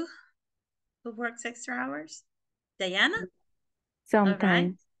 Okay, who works extra hours? Diana? All right.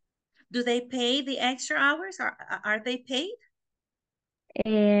 Sometimes. Do they pay the extra hours? Are they paid?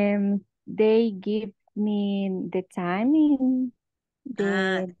 They give me the time in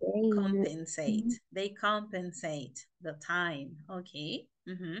the day. Compensate. They compensate the time. Okay.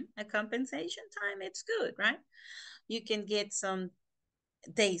 A compensation time, it's good, right? You can get some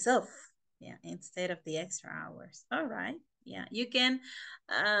days off, yeah, instead of the extra hours. All right. Yeah, you can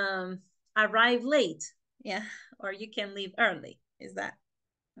arrive late, yeah, or you can leave early. Is that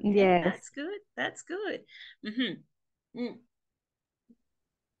okay? Yes. That's good. That's good.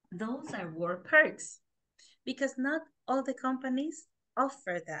 Those are work perks because not all the companies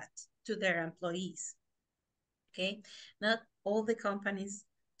offer that to their employees. Okay, not all the companies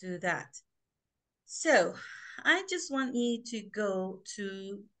do that. So I just want you to go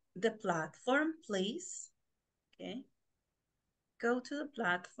to the platform, please. Okay, go to the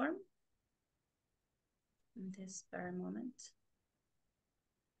platform in this very moment.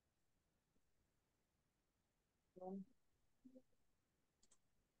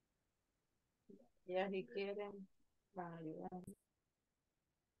 Ya si quieren, van a ayudar.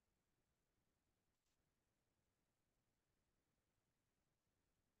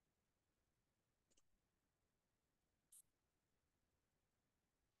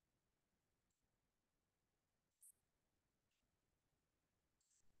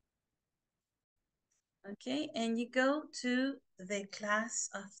 Okay, and you go to the class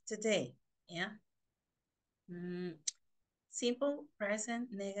of today, yeah? Simple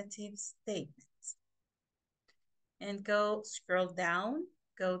present negative statements. And scroll down,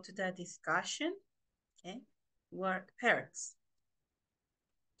 go to the discussion, okay? Work perks.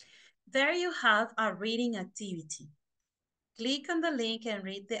 There you have a reading activity. Click on the link and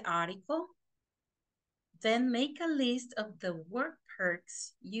read the article. Then make a list of the work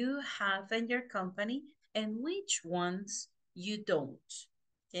perks you have in your company and which ones you don't,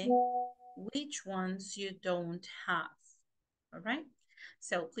 okay? Which ones you don't have, all right?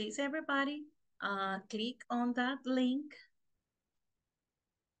 So please, everybody, click on that link.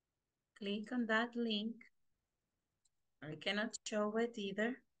 Click on that link. I cannot show it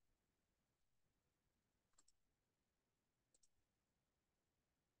either.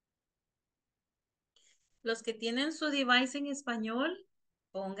 Los que tienen su device en español,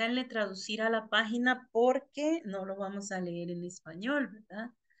 pónganle traducir a la página porque no lo vamos a leer en español, ¿verdad?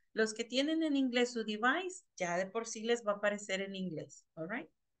 Los que tienen en inglés su device, ya de por sí les va a aparecer en inglés, all right?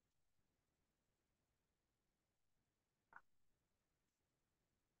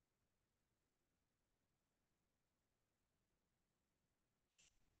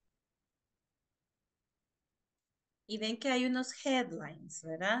 Y ven que hay unos headlines,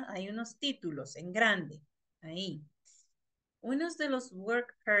 ¿verdad? Hay unos títulos en grande, ahí. Unos de los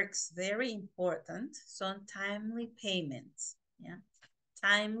work perks very important son timely payments, ¿ya?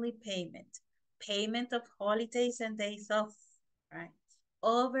 Timely payment, payment of holidays and days off, right?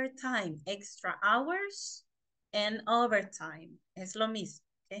 Overtime, extra hours and overtime, es lo mismo,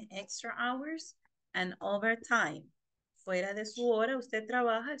 ¿okay? Extra hours and overtime. Fuera de su hora usted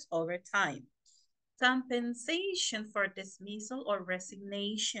trabaja, es overtime. Compensation for dismissal or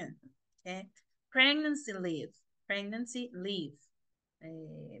resignation, okay? Pregnancy leave,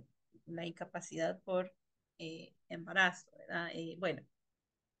 la incapacidad por embarazo, ¿verdad? Bueno,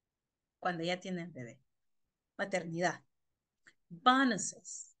 cuando ya tienen bebé. Maternidad.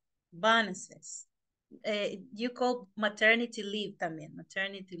 Bonuses. You call maternity leave también,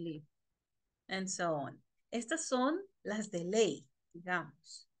 maternity leave, and so on. Estas son las de ley,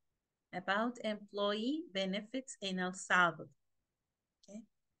 digamos. About employee benefits in El Salvador. Okay.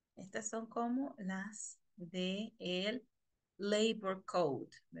 Estas son como las de el Labor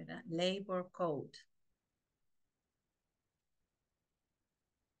Code, ¿verdad? Labor Code.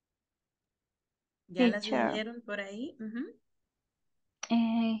 ¿Ya las Teacher, leyeron por ahí?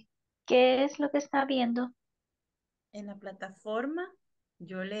 ¿qué es lo que está viendo? En la plataforma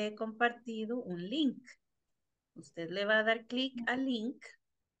yo le he compartido un link. Usted le va a dar clic al link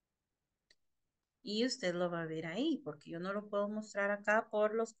y usted lo va a ver ahí, porque yo no lo puedo mostrar acá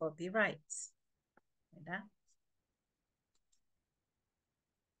por los copyrights, ¿verdad?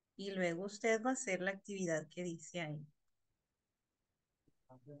 Y luego usted va a hacer la actividad que dice ahí.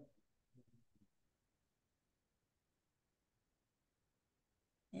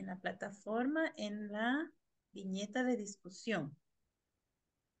 En la plataforma, en la viñeta de discusión.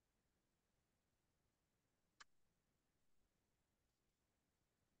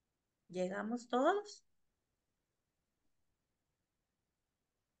 ¿Llegamos todos?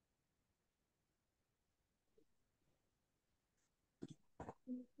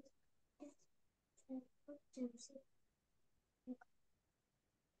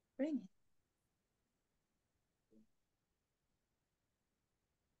 Bring it.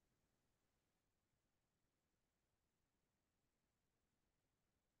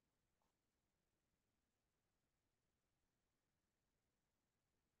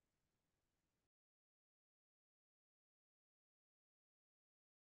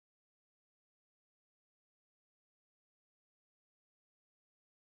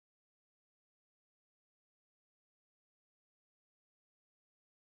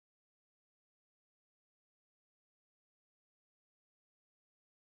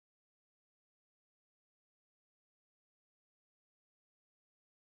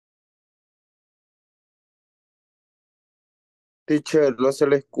 Teacher, no se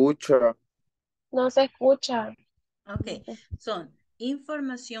le escucha. No se escucha. Ok, son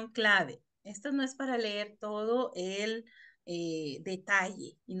información clave. Esto no es para leer todo el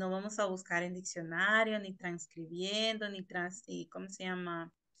detalle y no vamos a buscar en diccionario, ni transcribiendo, ¿cómo se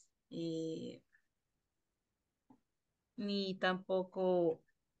llama? Ni tampoco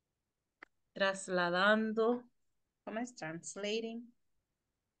trasladando, ¿cómo es? Translating,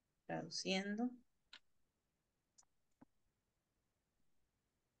 traduciendo.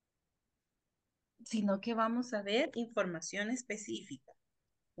 Sino que vamos a ver información específica.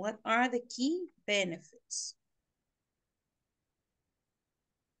 What are the key benefits?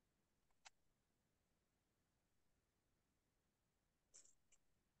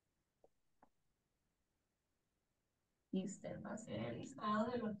 Y usted va a hacer el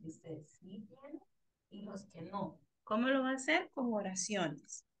listado de los que usted sí tiene y los que no. ¿Cómo lo va a hacer? Con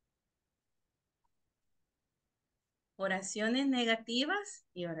oraciones. Oraciones negativas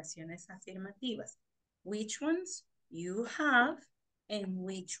y oraciones afirmativas. Which ones you have and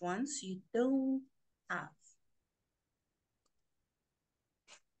which ones you don't have.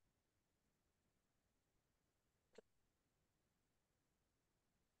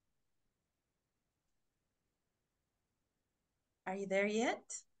 Are you there yet?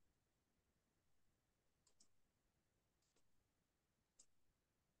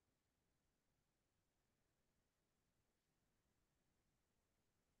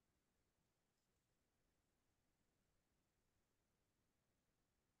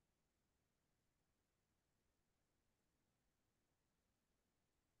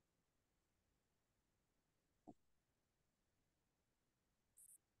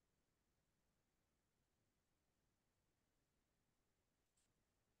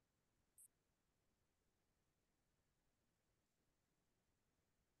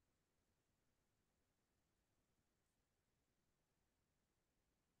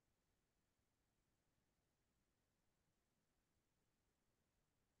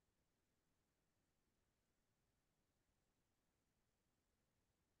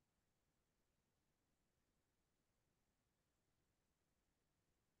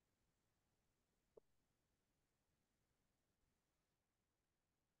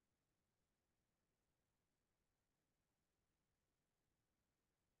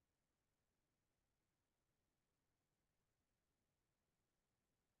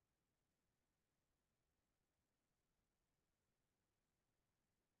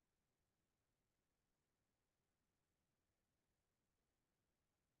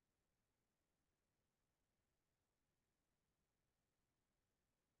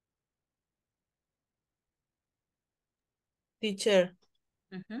 Teacher,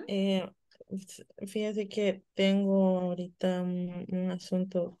 fíjese que tengo ahorita un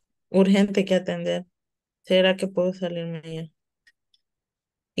asunto urgente que atender. ¿Será que puedo salirme ya?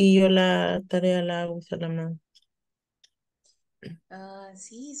 Y yo la tarea la hago y se la mando.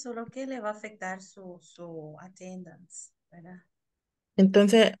 Sí, solo que le va a afectar su attendance, ¿verdad?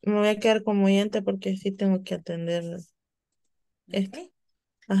 Entonces me voy a quedar como oyente porque sí tengo que atender esto. Ok,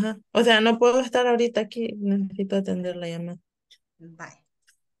 Ajá. O sea, no puedo estar ahorita aquí, necesito atender la llamada.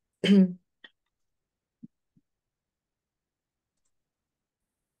 bye.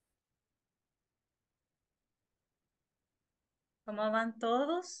 ¿Cómo van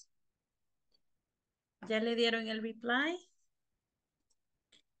todos? ¿Ya le dieron el reply?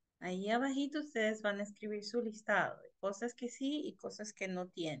 Ahí abajito ustedes van a escribir su listado de cosas que sí y cosas que no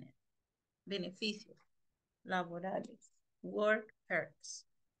tienen. Beneficios laborales. Work perks.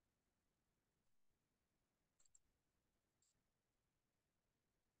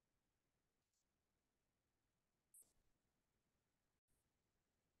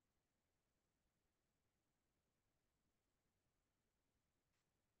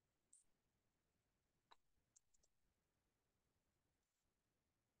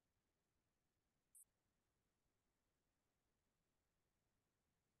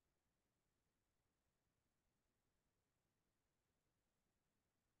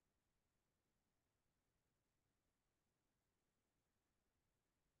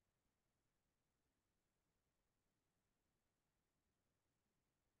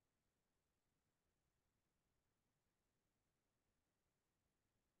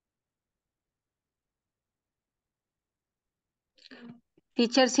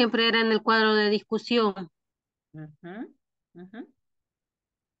 Teacher siempre era en el cuadro de discusión. Ujú, ujú.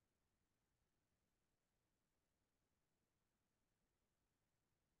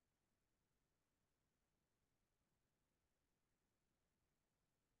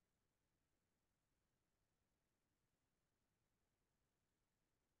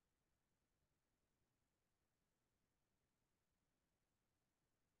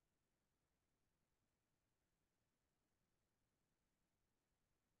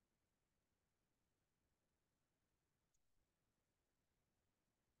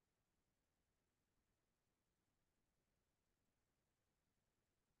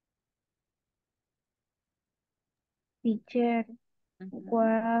 Teacher,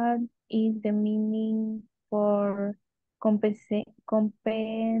 what is the meaning for compensation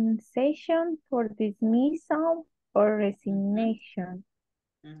for dismissal or resignation?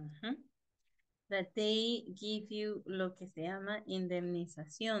 Ujú. That they give you lo que se llama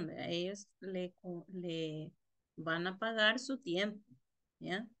indemnización. ¿Verdad? Ellos le van a pagar su tiempo.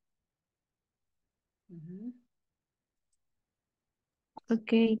 ¿Ya? Ujú,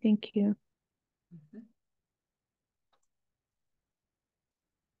 Okay, thank you. ujú.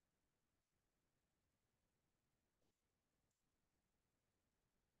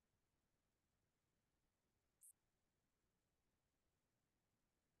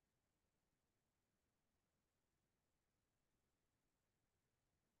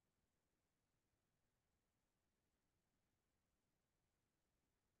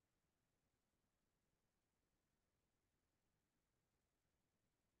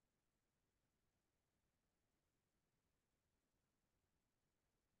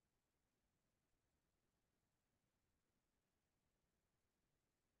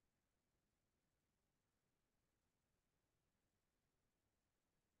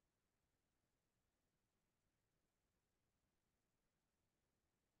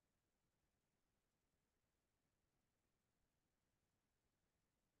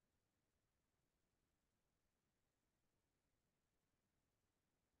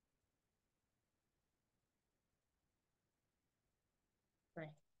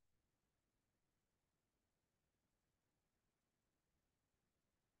 Right.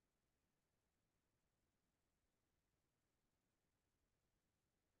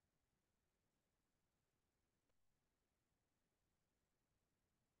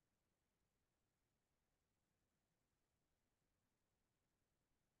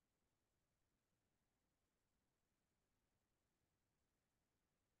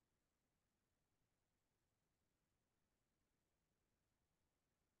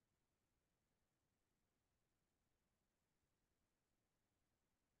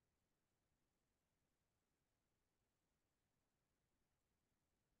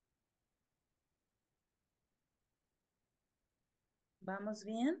 ¿Vamos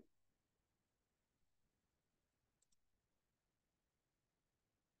bien?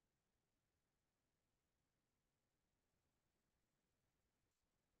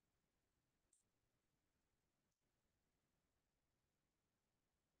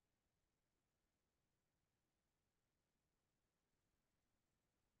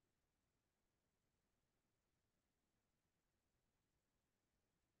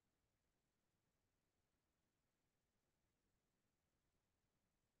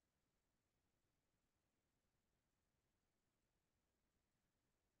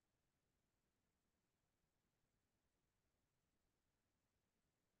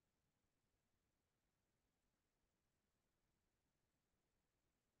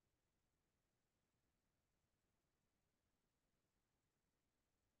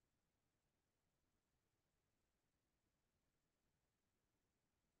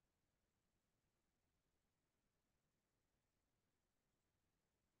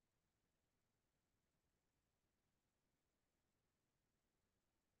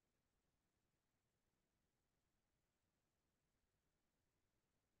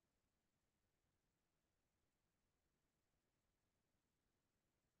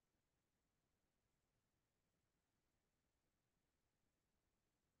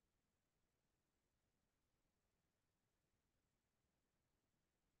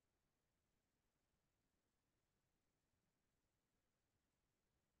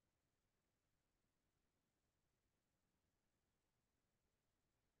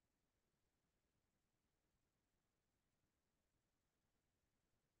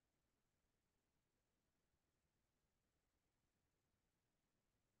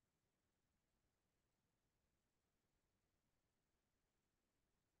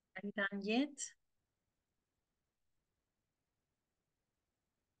 Are you done yet?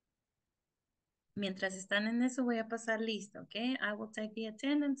 Mientras están en eso, voy a pasar lista, ¿ok? I will take the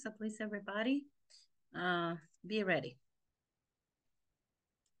attendance, so please everybody, be ready.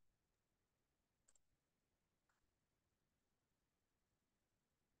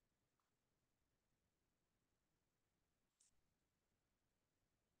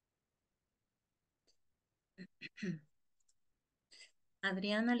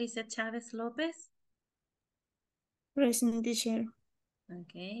 Adriana Lizeth Chávez López. Present, teacher.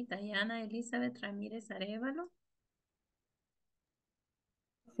 Ok. Diana Elizabeth Ramírez Arevalo.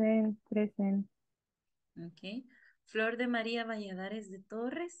 Present, present. Ok. Flor de María Valladares de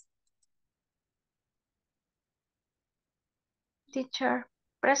Torres. Teacher.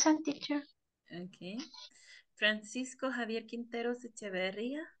 Present, teacher. Ok. Francisco Javier Quinteros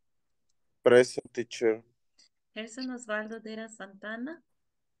Echeverría. Present, teacher. Gerson Osvaldo Dera Santana.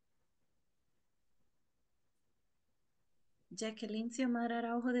 Jacqueline Xiomara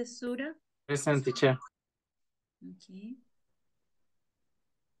Araujo de Sura. Present, teacher. Okay.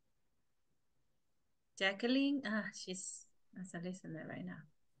 Jacqueline, she's as a listener right now.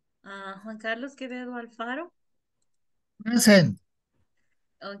 Juan Carlos Quevedo Alfaro. Present.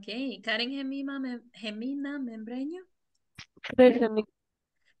 Okay. Karen Gemina Membreño. Present.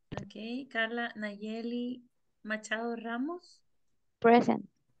 Okay. Carla Nayeli Machado Ramos. Present.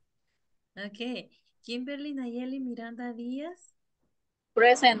 Okay. Kimberly Nayeli Miranda Díaz.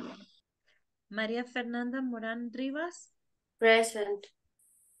 Present. María Fernanda Morán Rivas. Present.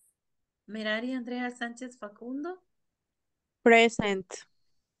 Merari Andrea Sánchez Facundo. Present.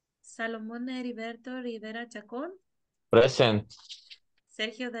 Salomón Heriberto Rivera Chacón. Present.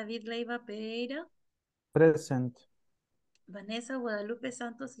 Sergio David Leiva Pereira. Present. Vanessa Guadalupe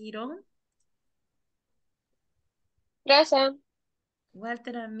Santos Girón. Present.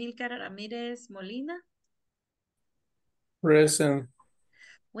 Walter Amílcar Ramírez Molina. Present.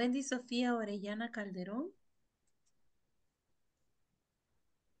 Wendy Sofía Orellana Calderón.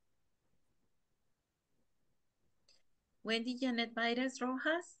 Wendy Janet Baires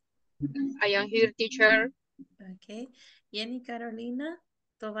Rojas. I am here, teacher. Okay. Jenny Carolina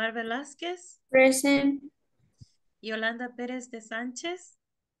Tobar Velázquez. Present. Yolanda Pérez de Sánchez.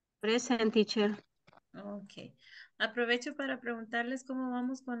 Present, teacher. Ok. Aprovecho para preguntarles cómo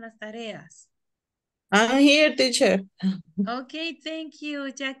vamos con las tareas. I'm here, teacher. Okay, thank you,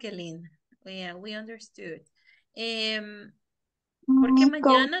 Jacqueline. Yeah, we understood. Porque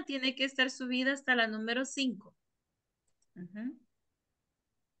mañana tiene que estar subida hasta la número 5.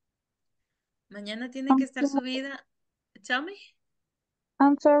 Mañana tiene que estar subida. Tell me.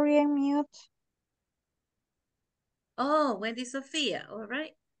 I'm sorry, I'm mute. Oh, Wendy Sofía. All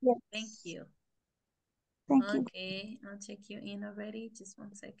right. Yes. Thank you. Thank you. Okay, I'll check you in already. Just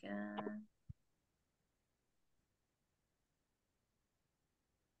one second.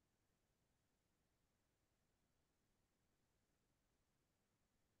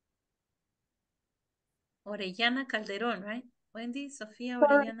 Orellana Calderón, right? Wendy Sofía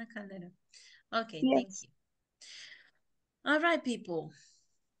Correct. Orellana Calderón. Okay, thank Yes. you. All right, people.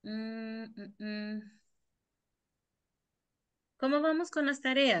 ¿Cómo vamos con las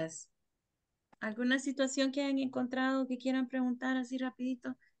tareas? ¿Alguna situación que hayan encontrado que quieran preguntar así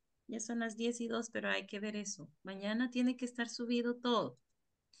rapidito? Ya son las 10:02, pero hay que ver eso. Mañana tiene que estar subido todo.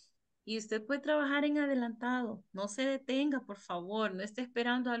 Y usted puede trabajar en adelantado. No se detenga, por favor. No esté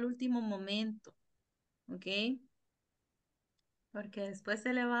esperando al último momento. ¿Ok? Porque después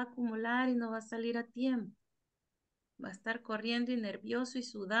se le va a acumular y no va a salir a tiempo. Va a estar corriendo y nervioso y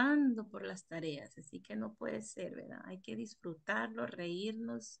sudando por las tareas. Así que no puede ser, ¿verdad? Hay que disfrutarlo,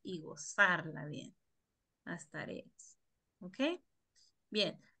 reírnos y gozarla bien. Las tareas. ¿Ok?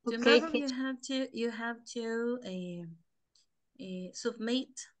 Bien. Okay, Tomorrow you have to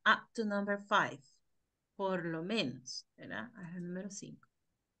submit up to number 5. Por lo menos, ¿verdad? Hasta el número 5.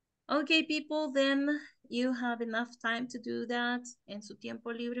 Okay, people, then you have enough time to do that. En su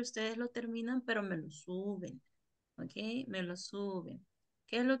tiempo libre ustedes lo terminan, pero me lo suben. ¿Ok? Me lo suben.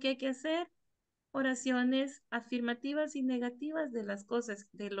 ¿Qué es lo que hay que hacer? Oraciones afirmativas y negativas de las cosas,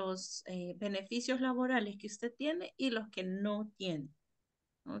 de los beneficios laborales que usted tiene y los que no tiene.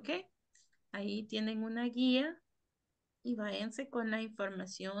 ¿Ok? Ahí tienen una guía y váyanse con la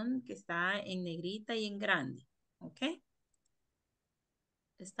información que está en negrita y en grande. ¿Ok?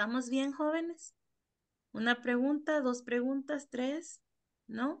 ¿Estamos bien, jóvenes? ¿Una pregunta, 2 preguntas, 3?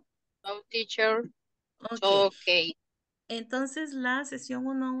 ¿No? No, teacher. Ok. Okay. Entonces la sesión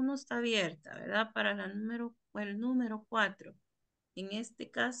 1-1 está abierta, ¿verdad? Para el número 4. En este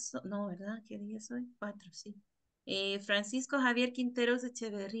caso, no, ¿verdad? ¿Qué día soy? 4, sí. Francisco Javier Quinteros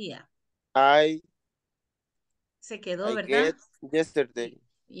Echeverría. I Se quedó, ¿verdad? get yesterday.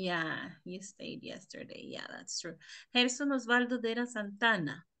 Yeah, you stayed yesterday. Yeah, that's true. Gerson Osvaldo Dera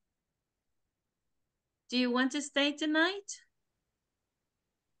Santana. Do you want to stay tonight?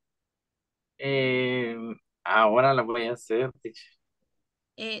 Ahora la voy a hacer,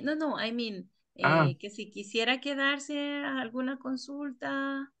 teacher. No, I mean, Ah, que si quisiera quedarse a alguna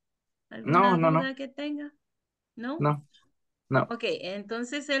consulta, alguna no, no, no, duda que tenga, ¿no? no, no. Ok,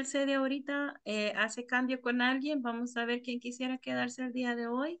 entonces él se de ahorita, hace cambio con alguien. Vamos a ver quién quisiera quedarse el día de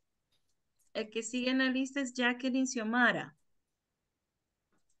hoy. El que sigue en la lista es Jacqueline Xiomara.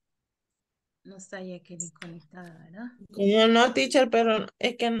 No está Jacqueline conectada, ¿verdad? Como no, teacher, pero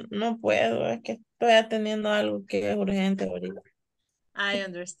es que no puedo, es que estoy atendiendo algo que es urgente ahorita. I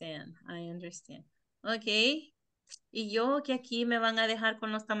understand, I understand. Ok, y yo que aquí me van a dejar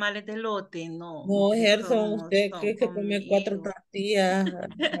con los tamales de lote, no, No, hombre, Gerson, ¿cómo usted son que se come 4 conmigo? tortillas.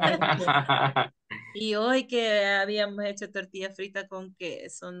 Y hoy que habíamos hecho tortilla frita con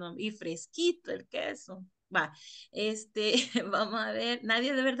queso, ¿no? Y fresquito el queso. Va, vamos a ver,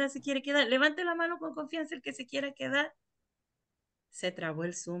 nadie de verdad se quiere quedar. Levante la mano con confianza el que se quiera quedar. Se trabó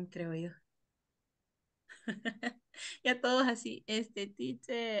el Zoom, creo yo. Ya todos así,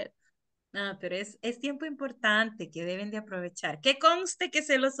 teacher. Ah, pero es tiempo importante que deben de aprovechar. Que conste que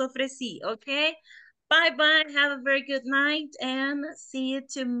se los ofrecí, ¿ok? Bye bye, have a very good night and see you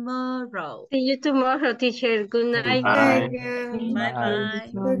tomorrow. See you tomorrow, teacher. Good night. Bye. Thank you. Bye Bye. bye.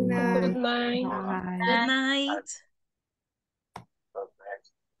 Good Good night. night. Good night.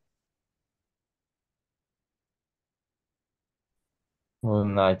 Good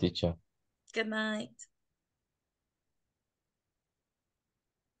night, teacher. Good night.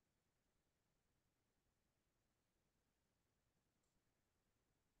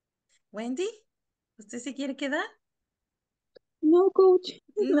 Wendy, ¿usted se quiere quedar? No, coach.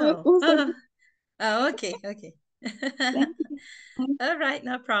 No, No. Okay, okay. Thank you. All right,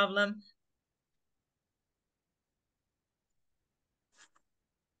 no problem.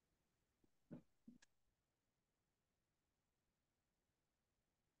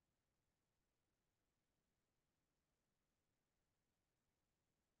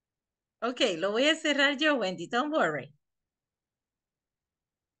 Ok, lo voy a cerrar yo, Wendy, don't worry.